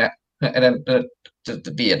pan and then. To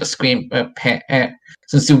be at the screen,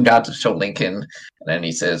 so zoomed out to show Lincoln, and then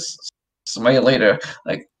he says, "Smile you later."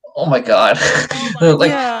 Like, oh my god! Oh my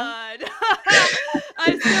god!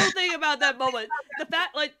 I still think about that moment. The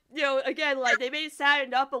fact, like, you know, again, like they made it sad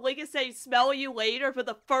enough, but Lincoln saying "smell you later" for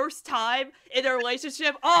the first time in their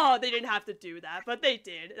relationship. Oh, they didn't have to do that, but they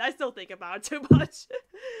did. And I still think about it too much.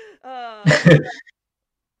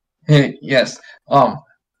 Yes.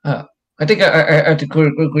 I think I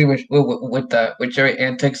agree with Jerry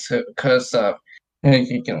antics because sometimes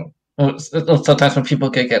when people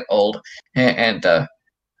get old and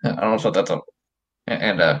also that's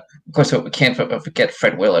and of course we can't forget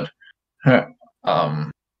Fred Willard.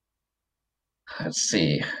 Let's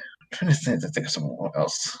see, I'm trying to think of someone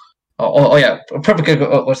else. Oh yeah, Perfect Gig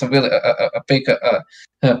was a really a big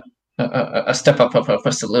a step up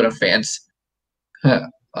for Salute fans.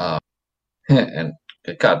 Uh, and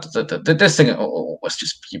God, this thing was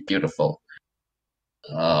just beautiful.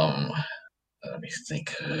 Let me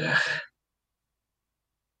think.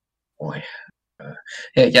 Boy.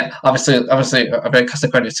 Yeah. Obviously, very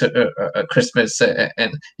Casagrandes to Christmas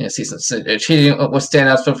and seasons. Cheating was stand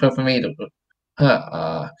out for me.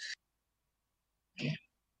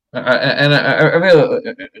 And I really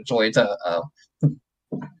enjoyed.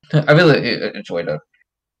 I really enjoyed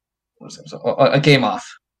a game off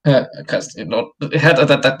because it had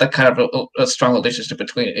that kind of a strong relationship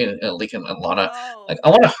between Lincoln and Lana. Oh. Like I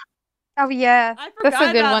want to. Oh yeah, I that's forgot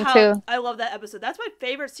a good about one how too. I love that episode. That's my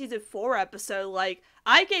favorite season 4 episode. Like,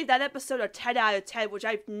 I gave that episode a 10 out of 10, which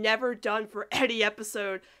I've never done for any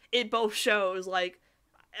episode in both shows. Like,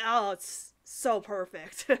 oh, it's so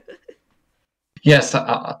perfect. Yes,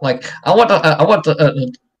 like I want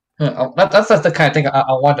to. That's the kind of thing I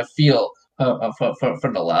want to feel for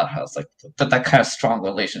the Loud House, like that kind of strong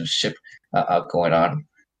relationship going on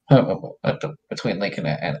between Lincoln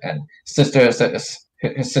and sisters,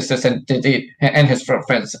 his sisters and and his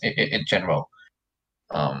friends in general.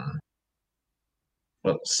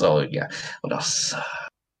 So yeah, what else?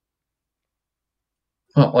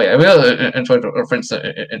 Oh yeah, I really enjoyed reference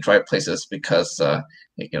in dry places because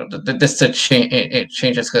the distance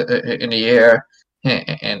changes in the air,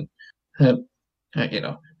 and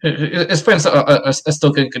his friends are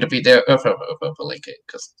still going to be there for Lincoln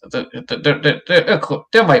because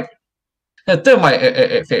they're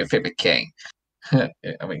my favorite gang.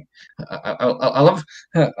 I mean, I love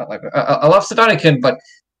I love Sedonican, but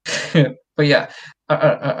but yeah,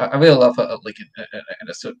 I really love Lincoln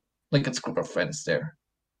and Lincoln's group of friends there.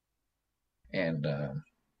 And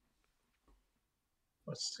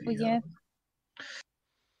let's see. Well, yeah.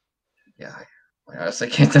 Yeah, I honestly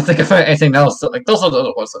can't think of anything else. Like those are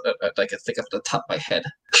the ones that I can think of at the top of my head.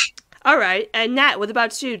 All right, and Nat, what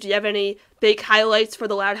about you? Do you have any big highlights for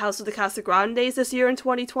the Loud House of the Casagrandes this year in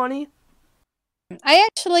 2020? I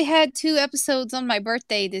actually had 2 episodes on my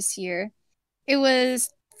birthday this year. It was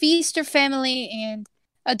Feast or Family and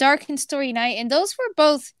A Dark and Story Night, and those were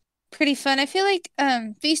both pretty fun. I feel like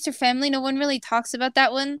Feast or Family, no one really talks about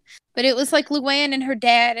that one, but it was like Luann and her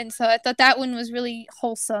dad, and so I thought that one was really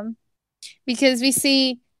wholesome because we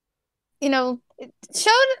see, it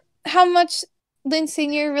showed how much Lynn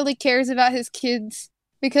Sr. really cares about his kids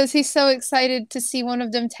because he's so excited to see one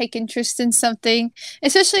of them take interest in something,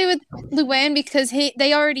 especially with Luann because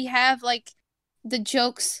they already have like the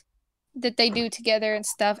jokes that they do together and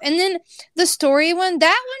stuff. And then the story one,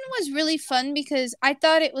 that one was really fun because I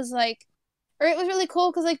thought it was like, or it was really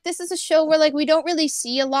cool because like this is a show where like we don't really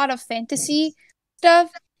see a lot of fantasy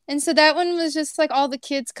stuff. And so that one was just like all the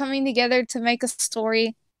kids coming together to make a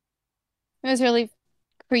story. It was really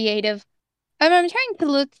creative. I'm trying to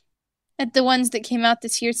look at the ones that came out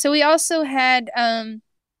this year. So we also had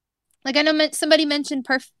like I know somebody mentioned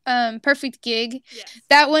Perfect Gig. Yes.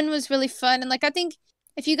 That one was really fun. And like I think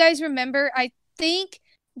if you guys remember, I think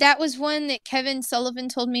that was one that Kevin Sullivan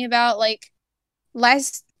told me about like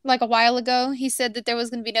a while ago. He said that there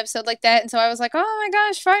was going to be an episode like that. And so I was like, oh my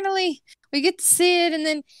gosh, finally we get to see it. And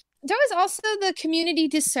then there was also the community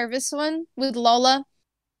disservice one with Lola.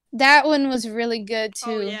 That one was really good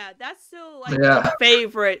too. Oh yeah, that's still like my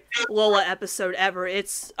favorite Lola episode ever.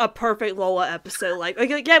 It's a perfect Lola episode. Like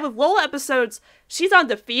again, with Lola episodes, she's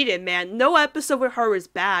undefeated, man. No episode with her is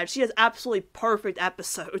bad. She has absolutely perfect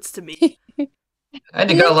episodes to me.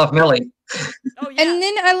 And you gotta love Melly. Oh yeah. And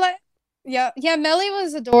then I like yeah, Melly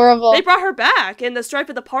was adorable. They brought her back in the Stripe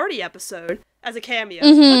of the Party episode as a cameo.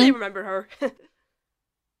 Mm-hmm. But they remember her.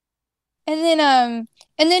 And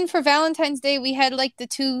then for Valentine's Day we had like the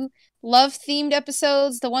 2 love themed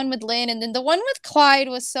episodes, the one with Lynn and then the one with Clyde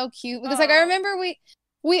was so cute because like I remember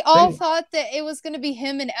we all thought that it was going to be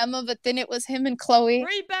him and Emma, but then it was him and Chloe.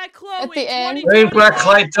 Bring back Chloe at the end. Bring back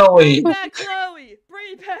Clyde Joey. Bring back Chloe.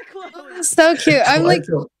 Bring back Chloe. So cute. I'm like,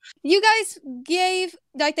 you guys gave,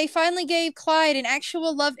 like, they finally gave Clyde an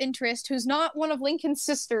actual love interest who's not one of Lincoln's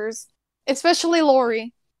sisters, especially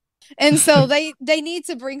Lori. And so they need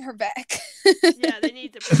to bring her back. Yeah, they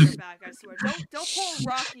need to bring her back, I swear. Don't pull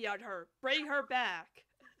Rocky on her. Bring her back.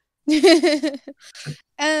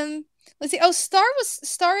 Let's see. Oh, Star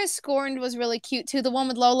is Scorned was really cute too. The one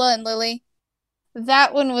with Lola and Lily.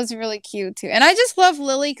 That one was really cute too. And I just love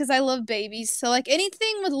Lily because I love babies. So like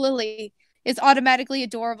anything with Lily is automatically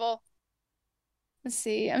adorable. Let's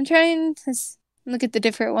see. I'm trying to look at the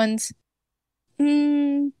different ones.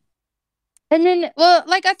 And then, well,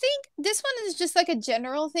 like, I think this one is just, like, a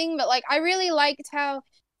general thing, but, like, I really liked how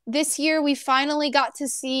this year we finally got to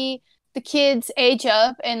see the kids age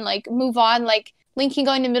up and, like, move on. Like, Lincoln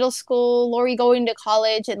going to middle school, Lori going to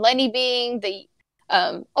college, and Lenny being the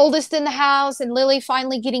oldest in the house, and Lily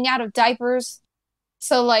finally getting out of diapers.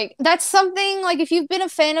 So, like, that's something, like, if you've been a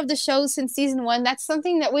fan of the show since season 1, that's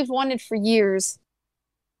something that we've wanted for years.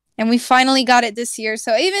 And we finally got it this year.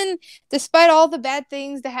 So even despite all the bad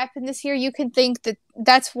things that happened this year, you can think that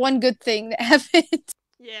that's one good thing that happened.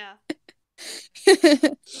 Yeah.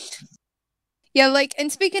 Yeah, like,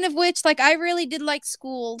 and speaking of which, like, I really did like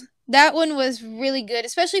Schooled. That one was really good,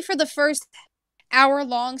 especially for the first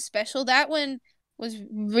hour-long special. That one was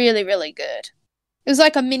really, really good. It was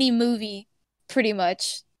like a mini movie, pretty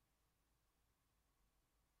much.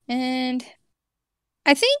 And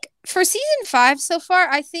I think for season 5 so far,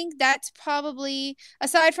 I think that's probably,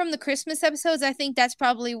 aside from the Christmas episodes, I think that's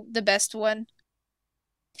probably the best one.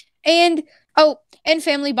 And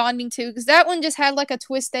family bonding too, because that one just had like a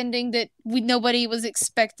twist ending that nobody was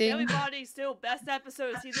expecting. Family bonding still best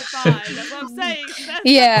episode of season 5. That's what I'm saying. Best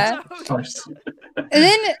Yeah. episode. And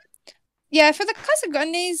then, yeah, for the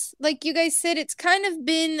Casagrandes, like you guys said, it's kind of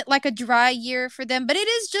been like a dry year for them, but it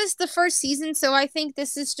is just the first season, so I think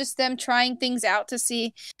this is just them trying things out to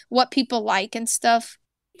see what people like and stuff.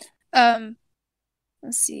 Let's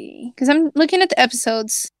see, because I'm looking at the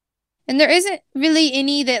episodes, and there isn't really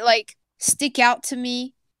any that like stick out to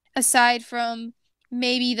me aside from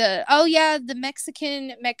maybe the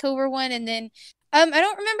Mexican makeover one, and then I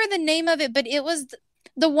don't remember the name of it, but it was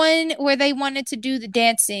the one where they wanted to do the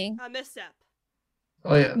dancing. Misstep.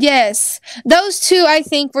 Oh yeah. Yes, those two I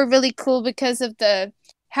think were really cool because of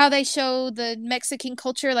how they show the Mexican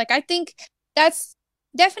culture. Like, I think that's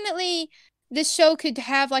definitely, this show could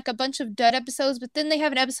have like a bunch of dud episodes, but then they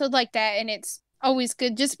have an episode like that, and it's always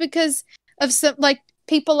good just because of some like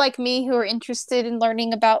people like me who are interested in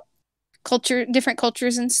learning about different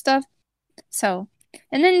cultures and stuff. So,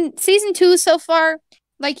 and then season 2 so far,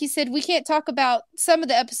 like you said, we can't talk about some of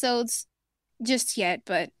the episodes just yet,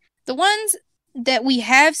 but the ones that we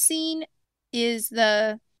have seen is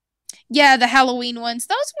the Halloween ones.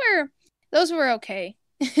 Those were okay.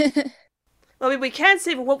 I mean, we can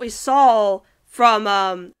see what we saw from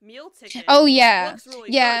Meal Ticket. Oh yeah. It looks really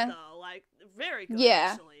Yeah. good though. Like, very good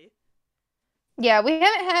actually. Yeah, we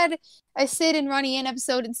haven't had a Sid and Ronnie Ann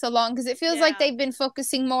episode in so long because it feels like they've been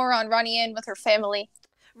focusing more on Ronnie Ann with her family.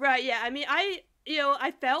 Right, yeah. I mean, I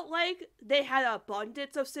felt like they had an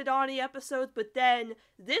abundance of Sidani episodes, but then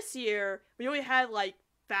this year, we only had, like,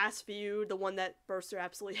 Fast Feud, the one that Burster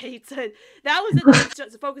absolutely hates, and that was it,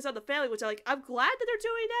 just focus on the family, which I'm glad that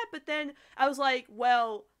they're doing that, but then I was like,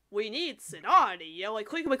 well, we need Sidani, you know, like,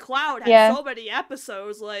 Clink McCloud had so many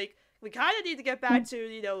episodes, like, we kind of need to get back to,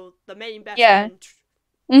 you know, the main best friend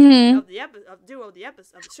of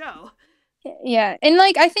the show. Yeah, and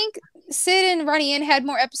like I think Sid and Ronnie Ann had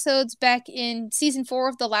more episodes back in season 4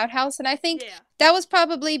 of The Loud House, and I think that was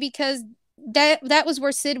probably because that was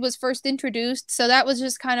where Sid was first introduced. So that was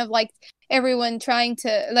just kind of like everyone trying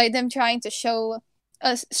to show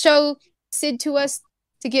Sid to us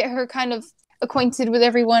to get her kind of acquainted with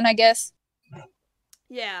everyone, I guess.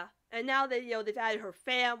 Yeah, and now that they've added her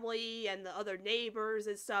family and the other neighbors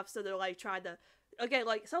and stuff, so they're like trying to. Again,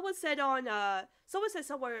 like someone said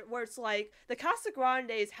somewhere where it's like the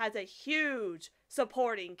Casagrandes has a huge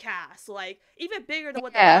supporting cast, like even bigger than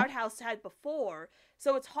what the Loud House had before.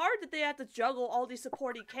 So it's hard that they have to juggle all these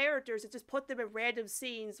supporting characters and just put them in random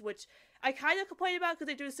scenes, which I kind of complain about because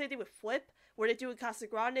they do the same thing with Flip, where they do in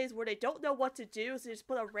Casagrandes, where they don't know what to do, so they just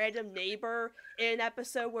put a random neighbor in an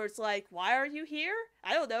episode where it's like, why are you here?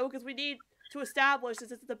 I don't know, because we need to establish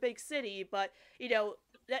this is a big city, but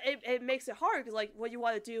it makes it hard because, like, when you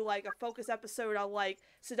want to do, like, a focus episode on, like,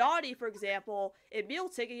 Sidani, for example, in Meal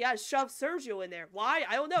Ticket, you gotta shove Sergio in there. Why?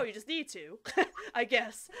 I don't know. You just need to, I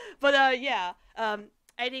guess. But,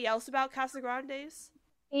 anything else about Casagrandes?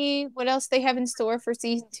 What else they have in store for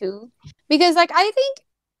season 2? Because, like, I think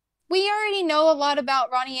we already know a lot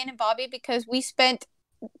about Ronnie Ann and Bobby because we spent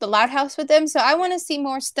the Loud House with them, so I want to see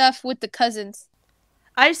more stuff with the cousins.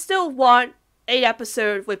 I still want an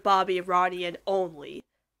episode with Bobby and Ronnie Ann only.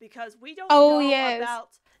 Because we don't know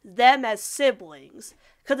about them as siblings.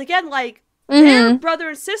 Because again, like, they're brother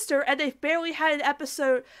and sister, and they've barely had an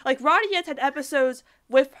episode. Like, Ronnie Ann had episodes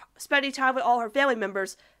with spending time with all her family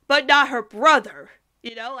members, but not her brother.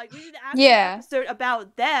 You know, like, we need to ask an episode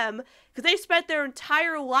about them, because they spent their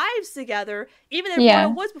entire lives together, even in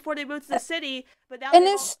Royal Woods before they moved to the city. But now Yeah,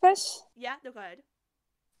 no, go ahead.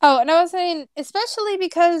 Oh, and I was saying, especially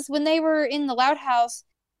because when they were in the Loud House,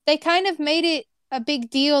 they kind of made it a big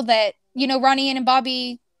deal that, Ronnie Ann and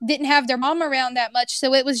Bobby didn't have their mom around that much,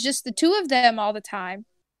 so it was just the two of them all the time.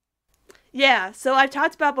 Yeah, so I've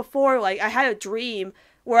talked about before, like, I had a dream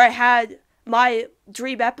where I had my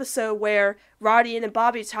dream episode where Roddy and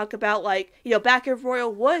Bobby talk about, like, you know, back in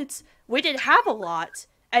Royal Woods, we didn't have a lot.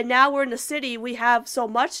 And now we're in the city, we have so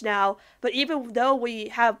much now, but even though we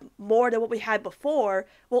have more than what we had before,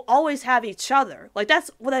 we'll always have each other. Like, that's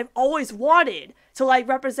what I've always wanted, to, like,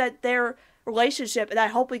 represent their relationship, and I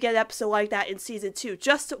hope we get an episode like that in season 2,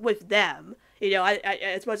 just with them. You know, I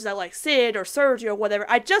as much as I like Sid or Sergio or whatever,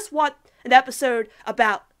 I just want an episode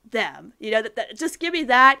about them. You know, that just give me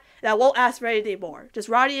that, and I won't ask for anything more. Just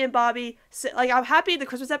Roddy and Bobby. Like, I'm happy the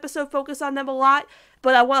Christmas episode focused on them a lot,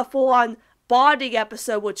 but I want a full-on bonding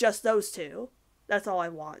episode with just those two. That's all I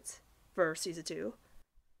want for season 2.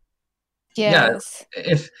 Yes.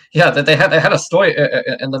 That they had a story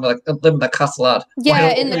in them, like them that cuss a lot. Yeah,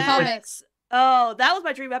 in the comics. Oh, that was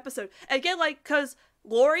my dream episode. Again, like, because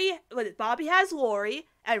Bobby has Lori,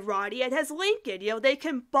 and Roddy has Lincoln. You know, they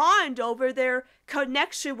can bond over their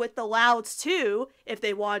connection with the Louds too. If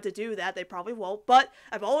they wanted to do that, they probably won't. But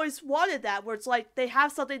I've always wanted that, where it's like they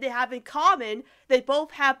have something they have in common. They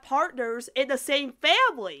both have partners in the same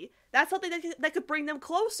family. That's something that could bring them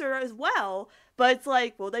closer as well. But it's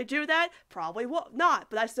like, will they do that? Probably won't. Not.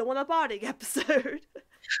 But I still want a bonding episode.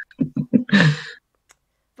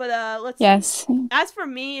 But let's see. As for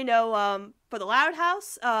me, you know, for the Loud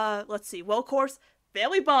House, let's see. Well, of course,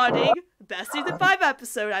 family bonding, best season 5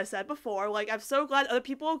 episode, I said before. Like, I'm so glad other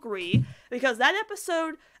people agree, because that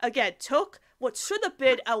episode, again, took what should have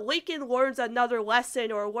been a Lincoln learns another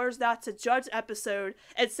lesson or learns not to judge episode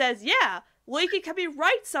and says, yeah, Lincoln can be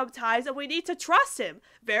right sometimes and we need to trust him.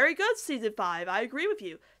 Very good, season 5. I agree with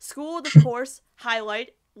you. School, of course,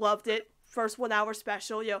 highlight, loved it. First 1 hour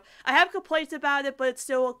special, you know, I have complaints about it, but it's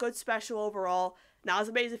still a good special overall. Not as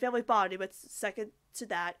amazing family bonding, but second to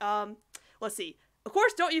that. Let's see. Of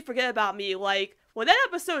course, don't you forget about me. Like, when that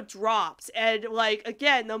episode dropped, and, like,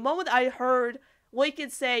 again, the moment I heard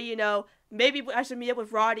Lincoln say, you know, maybe I should meet up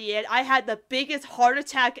with Roddy, and I had the biggest heart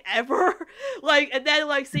attack ever. Like, and then,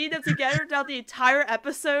 like, seeing them together throughout the entire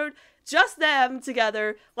episode, just them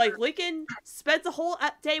together, like, Lincoln spends the whole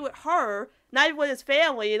day with her, not even with his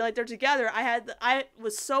family, and, like, they're together. I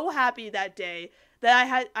was so happy that day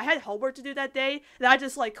that I had homework to do that day, and I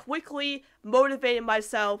just, like, quickly motivated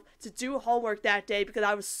myself to do homework that day because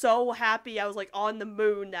I was so happy. I was, like, on the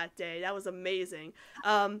moon that day. That was amazing.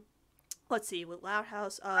 Let's see, with Loud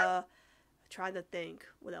House, trying to think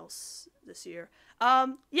what else this year.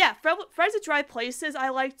 Yeah, Friends at Dry Places I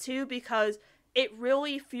like too, because it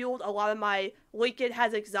really fueled a lot of my Lincoln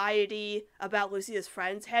has anxiety about Lucia's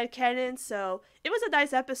friends headcanon. So it was a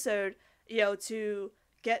nice episode, you know, to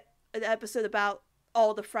get an episode about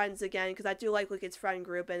all the friends again, because I do like Lincoln's friend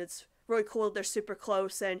group, and it's really cool that they're super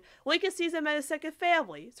close, and Lincoln sees them as a second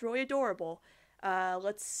family. It's really adorable.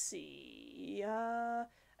 Let's see.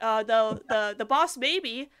 The Boss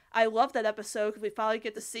Maybe. I love that episode because we finally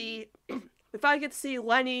get to see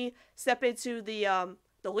Lenny step into the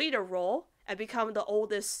leader role and become the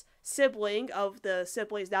oldest sibling of the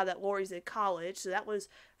siblings now that Lori's in college. So that was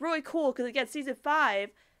really cool because, again, season 5,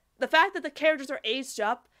 the fact that the characters are aged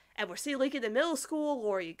up and we're seeing Lincoln in middle school,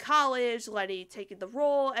 Lori in college, Lenny taking the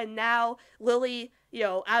role, and now Lily, you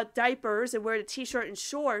know, out of diapers and wearing a t-shirt and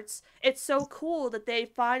shorts. It's so cool that they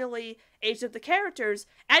finally aged up the characters.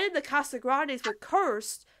 And in the Casagrandes were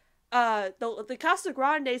cursed. The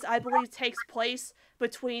Casagrandes, I believe, takes place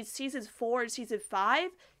between seasons 4 and season 5,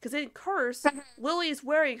 because in Curse, Lily is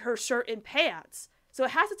wearing her shirt and pants. So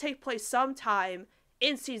it has to take place sometime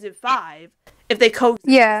in season 5 if they coexist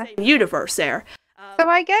in the same universe there. So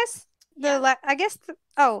I guess I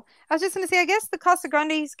was just gonna say, I guess the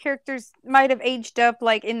Casagrandes characters might have aged up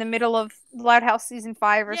like in the middle of Loud House season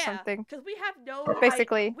 5 or something. Because we have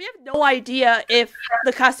no idea if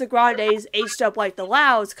the Casagrandes aged up like the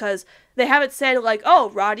Louds, because they haven't said like,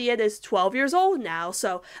 oh, Roddy is 12 years old now.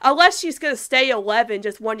 So unless she's gonna stay 11,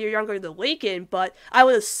 just 1 year younger than Lincoln, but I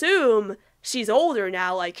would assume she's older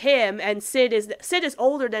now, like him, and Sid is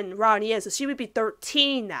older than Ronnie is, so she would be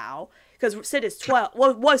 13 now. Because Sid is 12,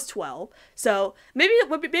 was 12, so maybe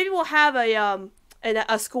we'll have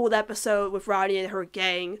a schooled episode with Roddy and her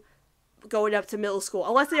gang going up to middle school,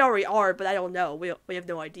 unless they already are, but I don't know. We have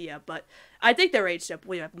no idea, but I think they're aged up.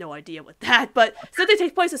 We have no idea with that, but since they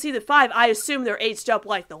take place in season 5, I assume they're aged up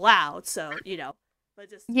like the Loud. So you know, but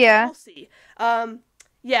just we'll see.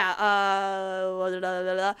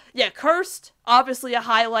 Cursed, obviously a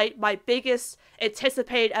highlight. My biggest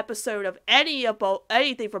anticipated episode of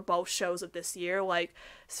anything for both shows of this year. Like,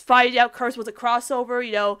 finding out Curse was a crossover,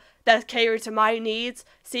 you know, that catered to my needs.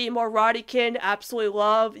 Seeing more Roddykin, absolutely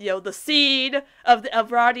love. You know, the scene of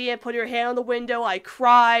Roddykin putting her hand on the window, I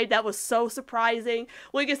cried. That was so surprising.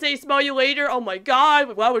 Lincoln say, smell you later. Oh my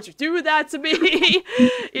god, why would you do that to me?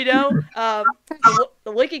 You know,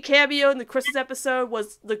 the Lincoln cameo in the Christmas episode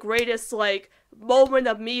was the greatest, like, moment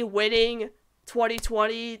of me winning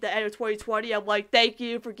 2020, the end of 2020. I'm like, thank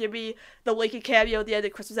you for giving me the Lincoln cameo at the end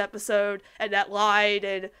of the Christmas episode, and that line,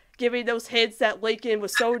 and giving those hints that Lincoln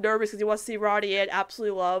was so nervous because he wants to see Roddy, and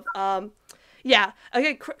absolutely love. Yeah,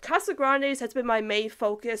 again, Casagrandes has been my main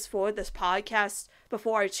focus for this podcast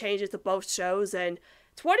before I changed it to both shows, and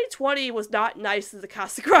 2020 was not nice to the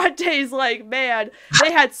Casagrandes. Like, man,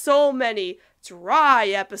 they had so many dry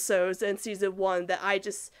episodes in season 1 that I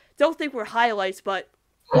just don't think were highlights, but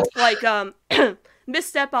like,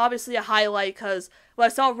 Misstep, obviously a highlight, because when I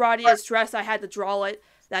saw Roddy's dress, I had to draw it.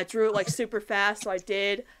 I drew it, like, super fast, so I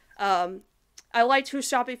did. I liked Who's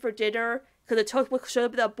Shopping for Dinner, because it should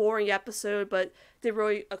have been a boring episode, but did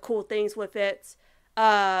really cool things with it.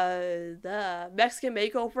 The Mexican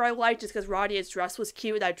Makeover I liked, just because Roddy's dress was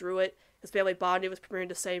cute, and I drew it, because Family Bonding was premiering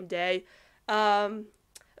the same day.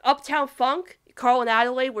 Uptown Funk, Carl and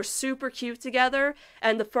Adelaide were super cute together,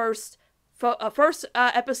 and the first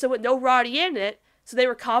episode with no Roddy in it, so they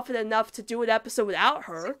were confident enough to do an episode without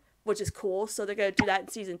her, which is cool. So they're gonna do that in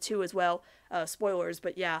season 2 as well. Spoilers,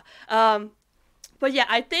 but yeah. I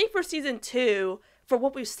think for season 2, for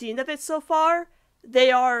what we've seen of it so far, they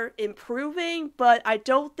are improving, but I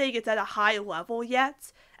don't think it's at a high level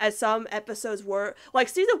yet, as some episodes were. Like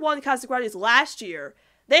season 1 Casagrandes last year,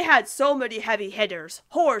 they had so many heavy hitters.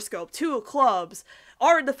 Horoscope, 2 of Clubs,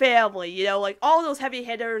 Art in the Family, you know, like all those heavy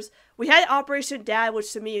hitters. We had Operation Dad,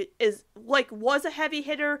 which to me was a heavy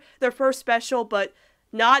hitter, their first special, but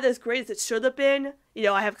not as great as it should have been. You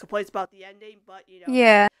know, I have complaints about the ending, but, you know.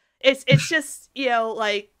 Yeah. It's just, you know,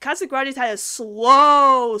 like, Casagrandes had a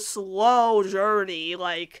slow journey,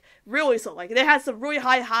 like, really slow. Like, they had some really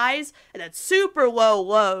high highs and then super low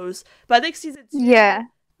lows, but I think season 2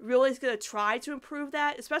 really is going to try to improve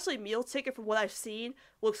that, especially Meal Ticket, from what I've seen,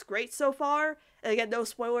 looks great so far. And again, no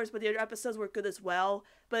spoilers, but the other episodes were good as well.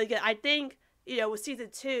 But again, I think, you know, with season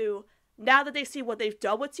 2, now that they see what they've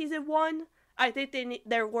done with season 1, I think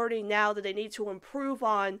they're learning now that they need to improve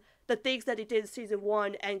on the things that they did in season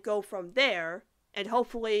 1 and go from there. And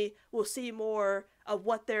hopefully we'll see more of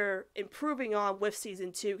what they're improving on with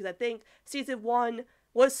season 2, because I think season 1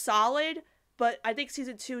 was solid, but I think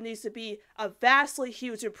season 2 needs to be a vastly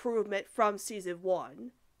huge improvement from season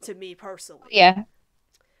 1, to me personally. Yeah.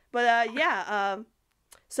 But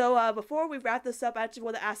so before we wrap this up, I actually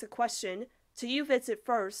want to ask a question to you, Vincent,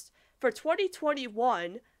 first. For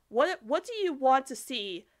 2021, what do you want to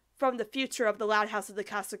see from the future of the Loud House of the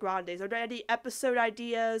Casagrandes? Are there any episode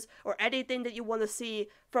ideas or anything that you want to see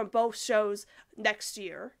from both shows next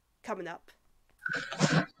year coming up?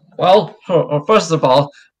 Well, first of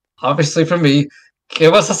all, obviously for me,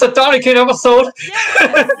 give us a Sadani Kid episode.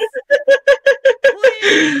 Yes!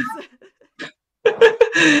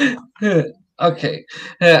 Please! Okay,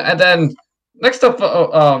 and then next up,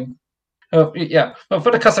 for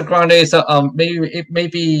the Casagrandes,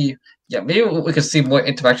 maybe we could see more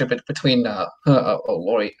interaction between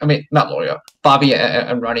Lori. I mean, not Lori, Bobby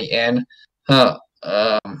and Ronnie Ann.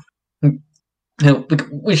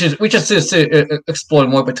 We should explore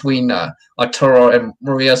more between Arturo and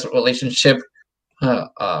Maria's relationship.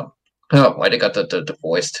 Why they got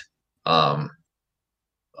divorced.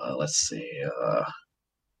 Let's see.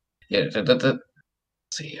 Let's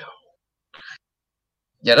see.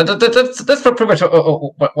 Yeah, that's pretty much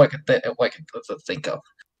what I can think of.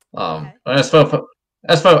 Okay. As for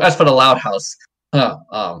the Loud House,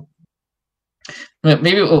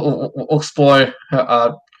 maybe we'll explore.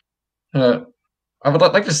 I would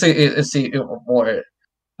like to see more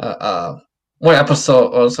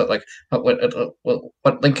episodes, like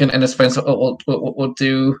what Lincoln and his friends will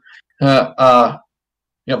do.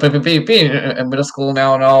 Being in middle school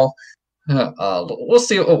now and all. We'll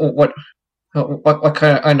see what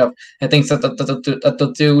kind of things that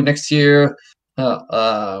they'll do next year. With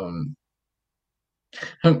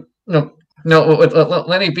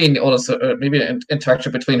Lenny being the oldest, maybe an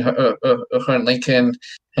interaction between her and Lincoln,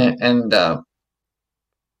 and trying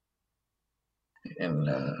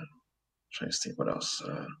to see what else.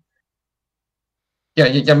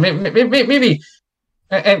 Maybe.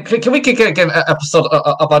 And can we get an episode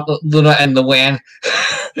about Luna and Luann?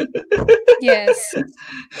 Yes.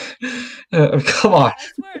 Come on.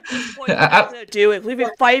 That's where at this point we're going to do it. We've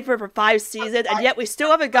been fighting for 5 seasons, and yet we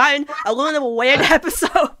still haven't gotten a Luna and Luann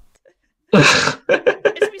episode.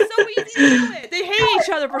 It's be so easy do it. They hate each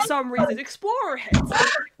other for some reason. Explorer hits.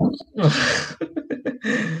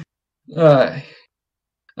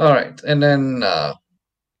 All right, and then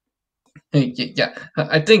yeah,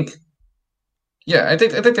 I think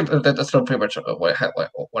that's pretty much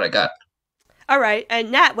what I got. All right,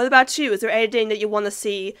 and Nat, what about you? Is there anything that you want to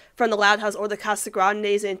see from the Loud House or the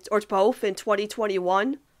Casagrandes or both in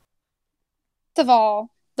 2021? First of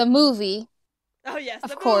all, the movie. Oh yes, of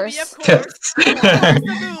the course. movie, of course.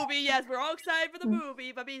 The movie, yes, we're all excited for the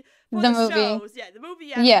movie. But I mean, for the shows, yeah, the movie,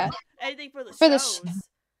 yeah. Anything for the shows?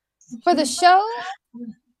 For the show,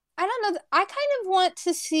 I don't know. I kind of want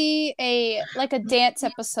to see a dance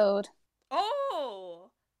episode. Oh.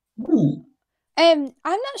 Ooh. And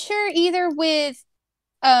I'm not sure either with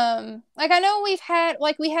I know we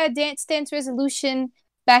had Dance Resolution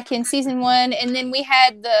back in season 1, and then we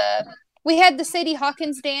had the Sadie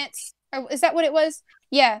Hawkins dance. Or is that what it was?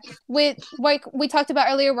 Yeah. With we talked about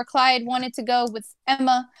earlier where Clyde wanted to go with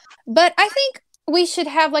Emma. But I think we should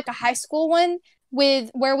have a high school one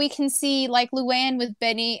where we can see Luann with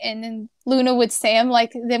Benny and then Luna with Sam,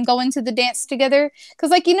 them going to the dance together.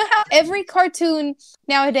 Because you know how every cartoon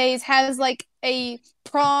nowadays has a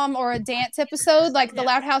prom or a dance episode? The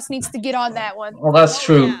Loud House needs to get on that one. Well, that's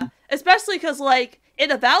true. Yeah. Especially because in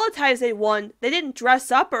the Valentine's Day one, they didn't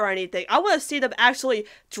dress up or anything. I want to see them actually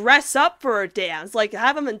dress up for a dance.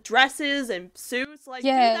 Have them in dresses and suits. Do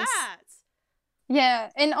that. Yeah,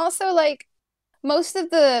 and also most of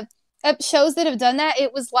the shows that have done that,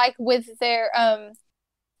 it was with their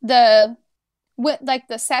the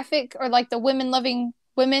sapphic or the women-loving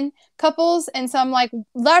women couples, and so I'm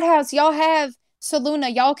Loud House, y'all have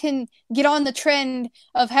Saluna, y'all can get on the trend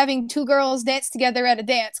of having two girls dance together at a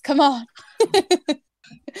dance. Come on.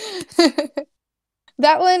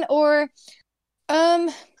 That one, or I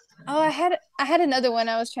had another one.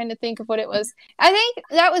 I was trying to think of what it was. I think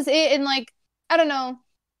that was it, and I don't know,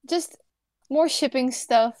 just more shipping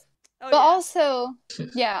stuff. But also, for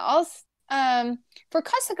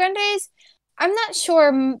Casagrandes, I'm not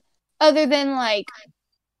sure other than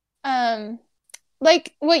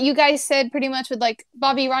what you guys said pretty much with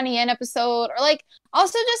Bobby Ronnie Ann episode, or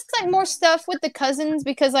also just more stuff with the cousins,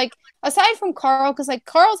 because aside from Carl, because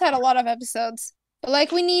Carl's had a lot of episodes,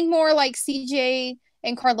 but we need more CJ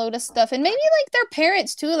and Carlota stuff, and maybe their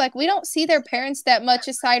parents too. We don't see their parents that much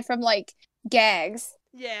aside from gags.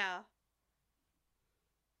 Yeah.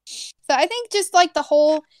 So I think just the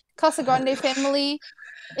whole Casagrande family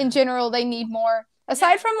in general, they need more.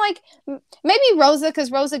 Aside from maybe Rosa,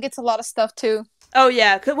 because Rosa gets a lot of stuff too. Oh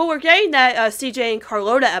yeah, we're getting that CJ and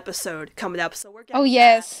Carlota episode coming up, so we're getting. Oh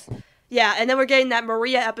yes. That. Yeah, and then we're getting that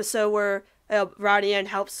Maria episode where Ronnie Ann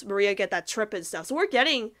helps Maria get that trip and stuff. So we're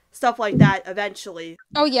getting stuff like that eventually.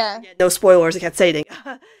 Oh yeah. No spoilers, I can't say anything.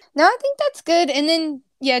 No, I think that's good. And then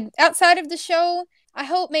outside of the show, I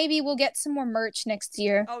hope maybe we'll get some more merch next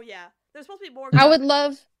year. Oh yeah, there's supposed to be more. I would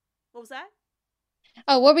love. What was that?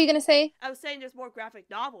 Oh, what were you gonna say? I was saying there's more graphic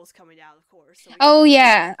novels coming out, of course. So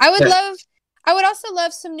yeah, I would love. I would also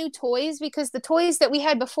love some new toys, because the toys that we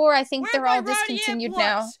had before, I think they're all discontinued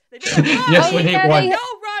now. Yes, we need one.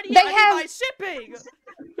 They have my shipping.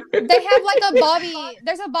 They have a Bobby.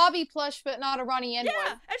 There's a Bobby plush, but not a Ronnie Ann one.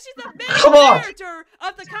 Yeah, and she's the main character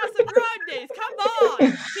of the Casagrandes. Come on,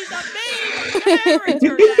 she's the main character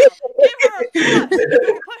now. Give her a plush.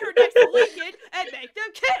 Put her next to Lincoln and make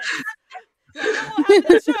them kiss. I know I'll have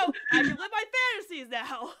the show. I can live my fantasies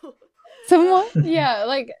now. Yeah,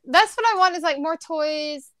 that's what I want, is more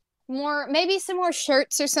toys, maybe some more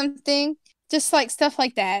shirts or something, just stuff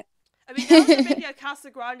like that. I mean, now they're making a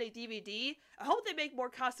Casagrande DVD. I hope they make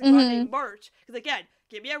more Casagrande merch, because again,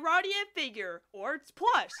 give me a Ronnie Ann figure or it's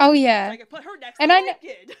plush. Oh yeah, so I can put her next to Lincoln.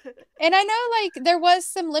 And I know there was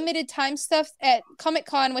some limited time stuff at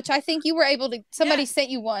Comic-Con, which I think you were able to. Somebody sent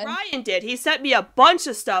you one. Ryan did. He sent me a bunch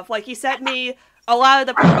of stuff. He sent me a lot of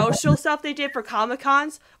the promotional stuff they did for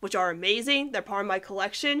Comic-Cons, which are amazing. They're part of my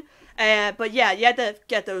collection. But yeah, you had to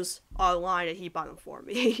get those online, and he bought them for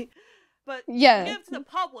me. But yeah, give to the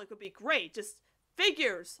public would be great. Just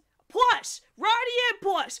figures, plush, Ronnie Ann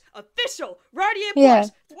plush, official Ronnie Ann plush,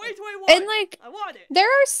 2021. And I want it. there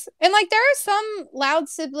are some Loud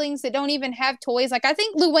siblings that don't even have toys. I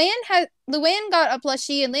think Luann got a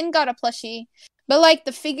plushie and Lynn got a plushie. But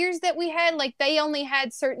the figures that we had, they only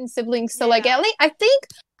had certain siblings. So at least I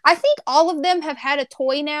think all of them have had a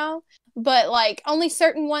toy now. But only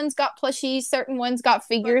certain ones got plushies, certain ones got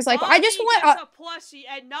figures. I just want a plushie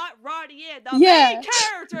and not Ronnie Ann, the main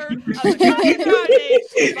character of the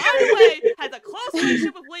Casagrandes. By the way, has a close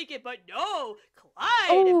relationship with Lincoln, but no,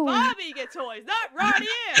 Clyde and Bobby get toys, not Ronnie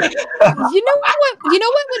Ann. You know what? You know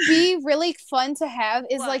what would be really fun to have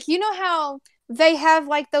is What? like, you know how they have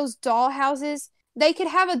like those doll houses. They could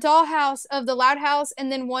have a dollhouse of the Loud House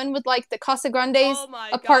and then one with like the Casagrandes Oh my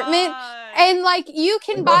apartment. God. And like you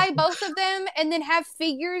can buy both of them and then have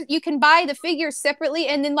figures. You can buy the figures separately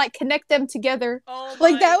and then like connect them together. Oh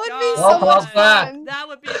Like my that would be God. so much fun. That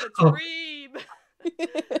would be the dream.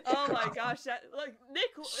 Oh my gosh, that like Nick,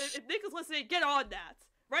 if Nick is listening, get on that.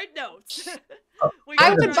 Write notes.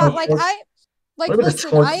 I would buy What are the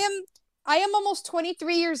listen, toys? I am almost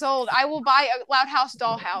 23 years old. I will buy a Loud House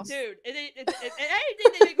dollhouse. Dude, anything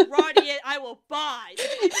that make Ronnie in, I will buy.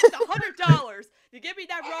 If it's $100, you give me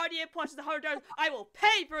that Ronnie in plus the $100, I will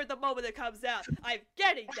pay for it the moment it comes out. I'm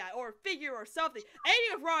getting that, or a figure or something.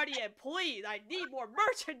 Any of Ronnie in, please. I need more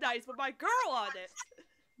merchandise with my girl on it.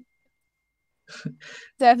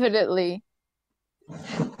 Definitely.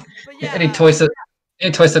 But yeah, Any toys that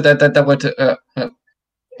would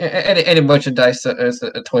any merchandise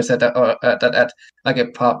toys that I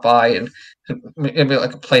can pop by and maybe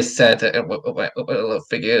like a play set with little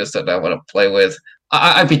figures that I want to play with.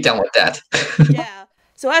 I'd be down with that. yeah.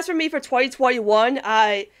 So as for me for 2021,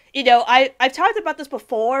 I've talked about this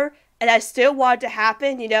before, and I still want it to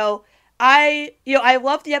happen. I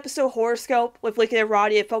love the episode Horoscope with Lincoln and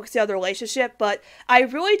Roddy and focusing on their relationship, but I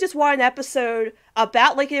really just want an episode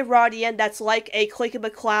about Lincoln and Roddy and that's like a Clink and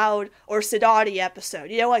McCloud or Sidati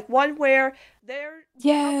episode. Like one where they're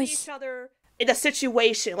helping each other in a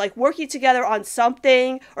situation, like working together on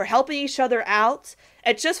something or helping each other out,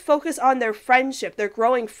 and just focus on their friendship, their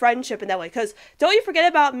growing friendship in that way. Because Don't You Forget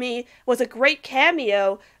About Me was a great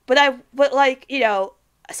cameo, but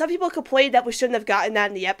some people complained that we shouldn't have gotten that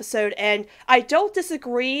in the episode, and I don't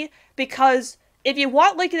disagree, because if you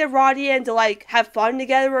want Lincoln and Roddy and to like have fun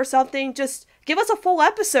together or something, just give us a full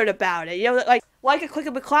episode about it. Like a Click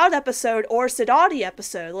of McCloud episode or Sidati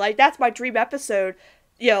episode. Like that's my dream episode.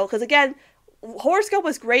 Because again, Horoscope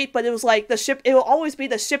was great, but it was like it will always be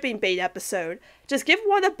the shipping bait episode. Just give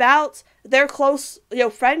one about their close,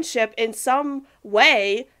 friendship in some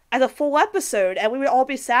way as a full episode, and we would all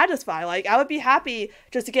be satisfied. Like, I would be happy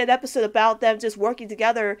just to get an episode about them just working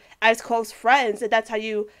together as close friends, and that's how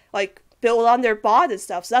you, like, build on their bond and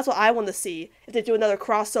stuff. So that's what I want to see, if they do another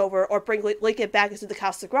crossover, or bring Lincoln back into the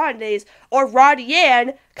Casagrandes, or Roddy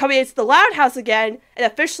Ann coming into the Loud House again, and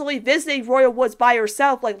officially visiting Royal Woods by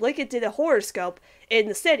herself, like Lincoln did a Horoscope in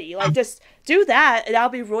the city. Like, just do that, and I'll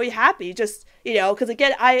be really happy. Just, because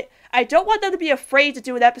again, I don't want them to be afraid to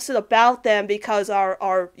do an episode about them because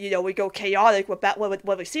we go chaotic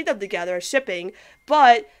when we see them together as shipping,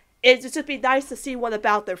 but it'd just be nice to see one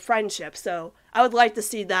about their friendship, so I would like to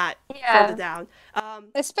see that further down.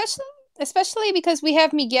 Especially because we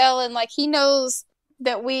have Miguel, and like he knows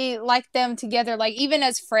that we like them together, like even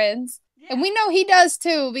as friends. Yeah. And we know he does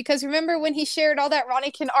too, because remember when he shared all that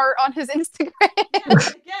Ronikin art on his Instagram?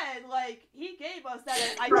 Yeah, again, like, he gave us that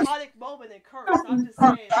iconic moment in Curse. I'm just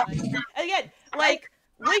saying, like, and again, like,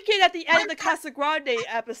 Lincoln at the end of the Casagrande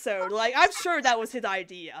episode, like, I'm sure that was his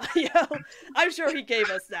idea, I'm sure he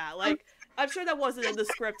gave us that, like, I'm sure that wasn't in the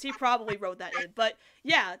script, he probably wrote that in, but,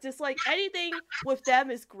 yeah, just, like, anything with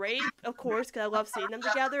them is great, of course, because I love seeing them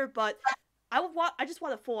together, but I just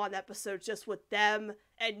want a full-on episode just with them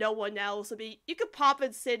and no one else. I mean, you could pop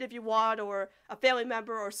in Sid if you want, or a family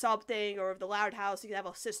member or something, or the Loud House, you can have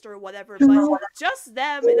a sister or whatever, but just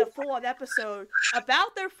them in a full-on episode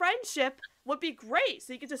about their friendship would be great,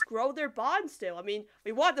 so you can just grow their bond still. I mean,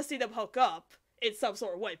 we want to see them hook up in some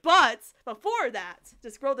sort of way, but before that,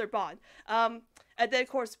 just grow their bond. And then, of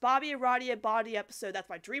course, Bobby and Roddy and Bonnie episode. That's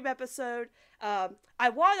my dream episode. I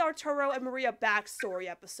want Arturo and Maria backstory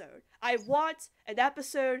episode. I want an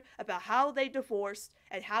episode about how they divorced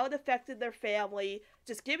and how it affected their family.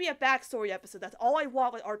 Just give me a backstory episode. That's all I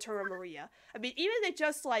want with Arturo and Maria. I mean, even if they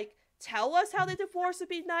just, like, tell us how they divorced would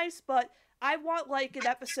be nice, but I want, like, an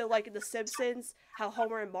episode like in The Simpsons, how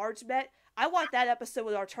Homer and Marge met. I want that episode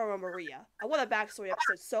with Arturo and Maria. I want a backstory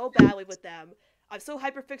episode so badly with them. I'm so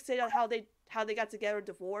hyperfixated on how they got together and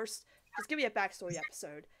divorced. Just give me a backstory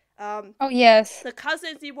episode. Oh, yes. The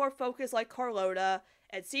cousins need more focus, like Carlota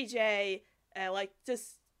and CJ, and, like,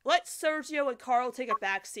 just let Sergio and Carl take a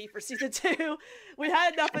backseat for season 2. We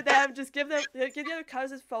had enough of them. Just give the other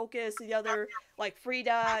cousins focus, the other, like,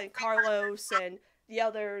 Frida and Carlos and the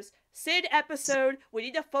others. Sid episode. We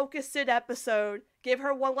need a focus Sid episode. Give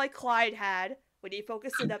her one like Clyde had. We need a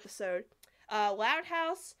focus Sid episode. Loud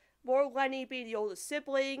House. More Lenny being the oldest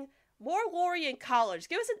sibling. More Lori in college.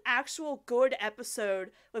 Give us an actual good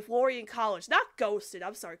episode with Lori in college. Not Ghosted.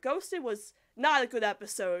 I'm sorry. Ghosted was not a good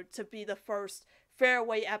episode to be the first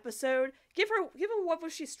fairway episode. Give her what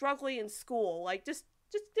was she struggling in school. Like, just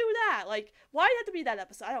do that. Like, why did it have to be that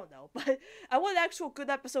episode? I don't know. But I want an actual good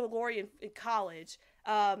episode of Lori in college.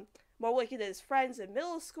 More looking at his friends in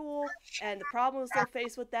middle school and the problems they'll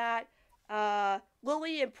face with that.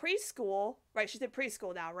 Lily in preschool. Right, she's in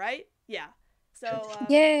preschool now, right? Yeah. So,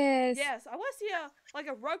 yes. Yes, I want to see a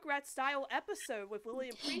Rugrats style episode with Lily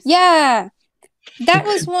in preschool. Yeah. That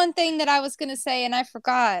was one thing that I was going to say and I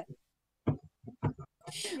forgot.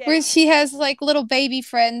 Yeah. Where she has like little baby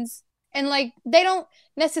friends and like they don't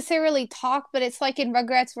necessarily talk, but it's like in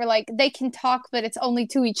Rugrats where like they can talk, but it's only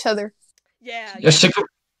to each other. Yeah. She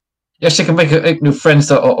can make new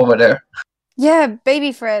friends over there. Yeah,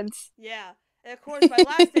 baby friends. Yeah. And of course, my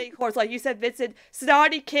last thing, of course, like you said, Vincent,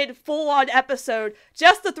 Snotty Kid full-on episode,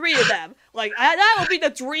 just the three of them. Like, that will be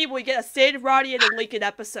the dream we get a Sid, Roddy, and a Lincoln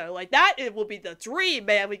episode. Like, that it will be the dream,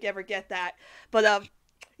 man, we ever get that. But,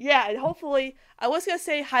 yeah, and hopefully, I was going to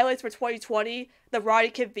say highlights for 2020, the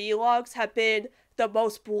Roddy Kid vlogs have been the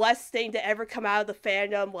most blessed thing to ever come out of the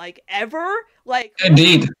fandom, like, ever. Like,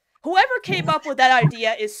 indeed. Whoever came up with that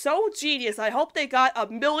idea is so genius. I hope they got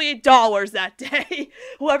 $1 million that day.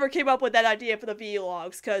 Whoever came up with that idea for the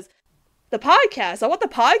vlogs, because the podcast, I want the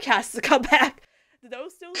podcast to come back. Do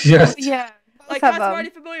those still exist? Yeah. Like,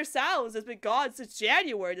 Casagrandes Familiar Sounds has been gone since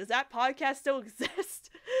January. Does that podcast still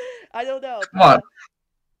exist? I don't know. Come on.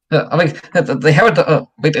 I mean, they haven't.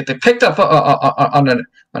 They picked up on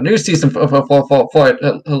a new season for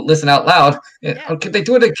Listen Out Loud. Yeah. Can they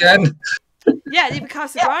do it again? Yeah, and even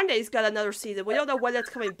Casagrandes got another season. We don't know when it's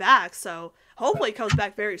coming back, so hopefully it comes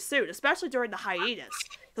back very soon, especially during the hiatus.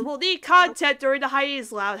 Because we'll need content during the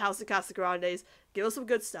hiatus, Loud House and Casagrandes. Give us some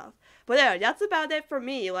good stuff. But yeah, that's about it for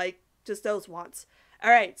me, like, just those ones.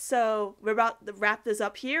 Alright, so we're about to wrap this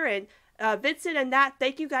up here, and Vincent and Nat,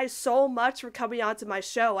 thank you guys so much for coming on to my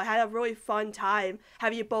show. I had a really fun time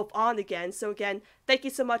having you both on again, so again, thank you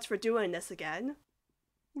so much for doing this again.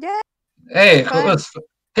 Yeah.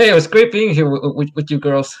 Hey, it was great being here with you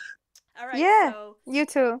girls. All right. Yeah, so, you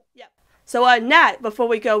too. Yeah. So, Nat, before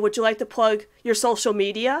we go, would you like to plug your social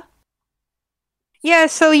media? Yeah,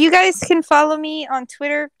 so you guys can follow me on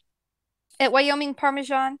Twitter at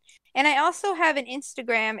WyomingParmesan. And I also have an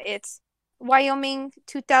Instagram. It's Wyoming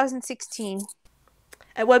 2016.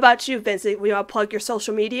 And what about you, Vincent? We want to plug your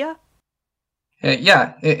social media?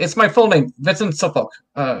 Yeah, it's my full name, Vincent Sophuok,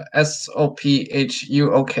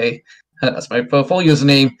 Sophuok. That's my full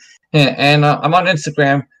username, and I'm on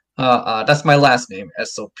Instagram. That's my last name,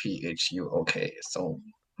 Sophuok. So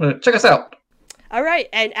check us out. All right,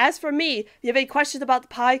 and as for me, if you have any questions about the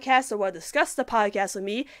podcast or want to discuss the podcast with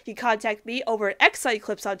me, you can contact me over at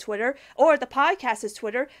XClips on Twitter or the podcast's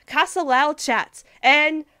Twitter, CasaLoudChats.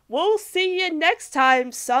 And we'll see you next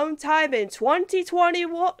time, sometime in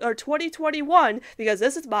 2021 or 2021, because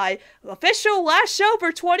this is my official last show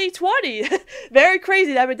for 2020. Very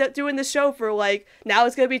crazy that I've been doing this show for now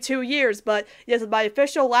it's going to be 2 years, but this is my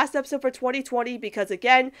official last episode for 2020 because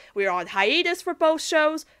again, we are on hiatus for both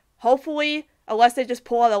shows. Hopefully, unless they just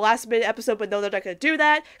pull out a last minute episode, but no, they're not going to do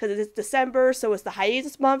that because it's December, so it's the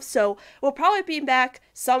hiatus month. So we'll probably be back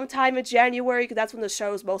sometime in January because that's when the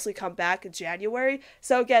shows mostly come back in January.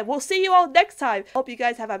 So again, we'll see you all next time. Hope you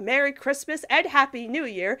guys have a Merry Christmas and Happy New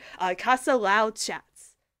Year on Casa Loud Chat.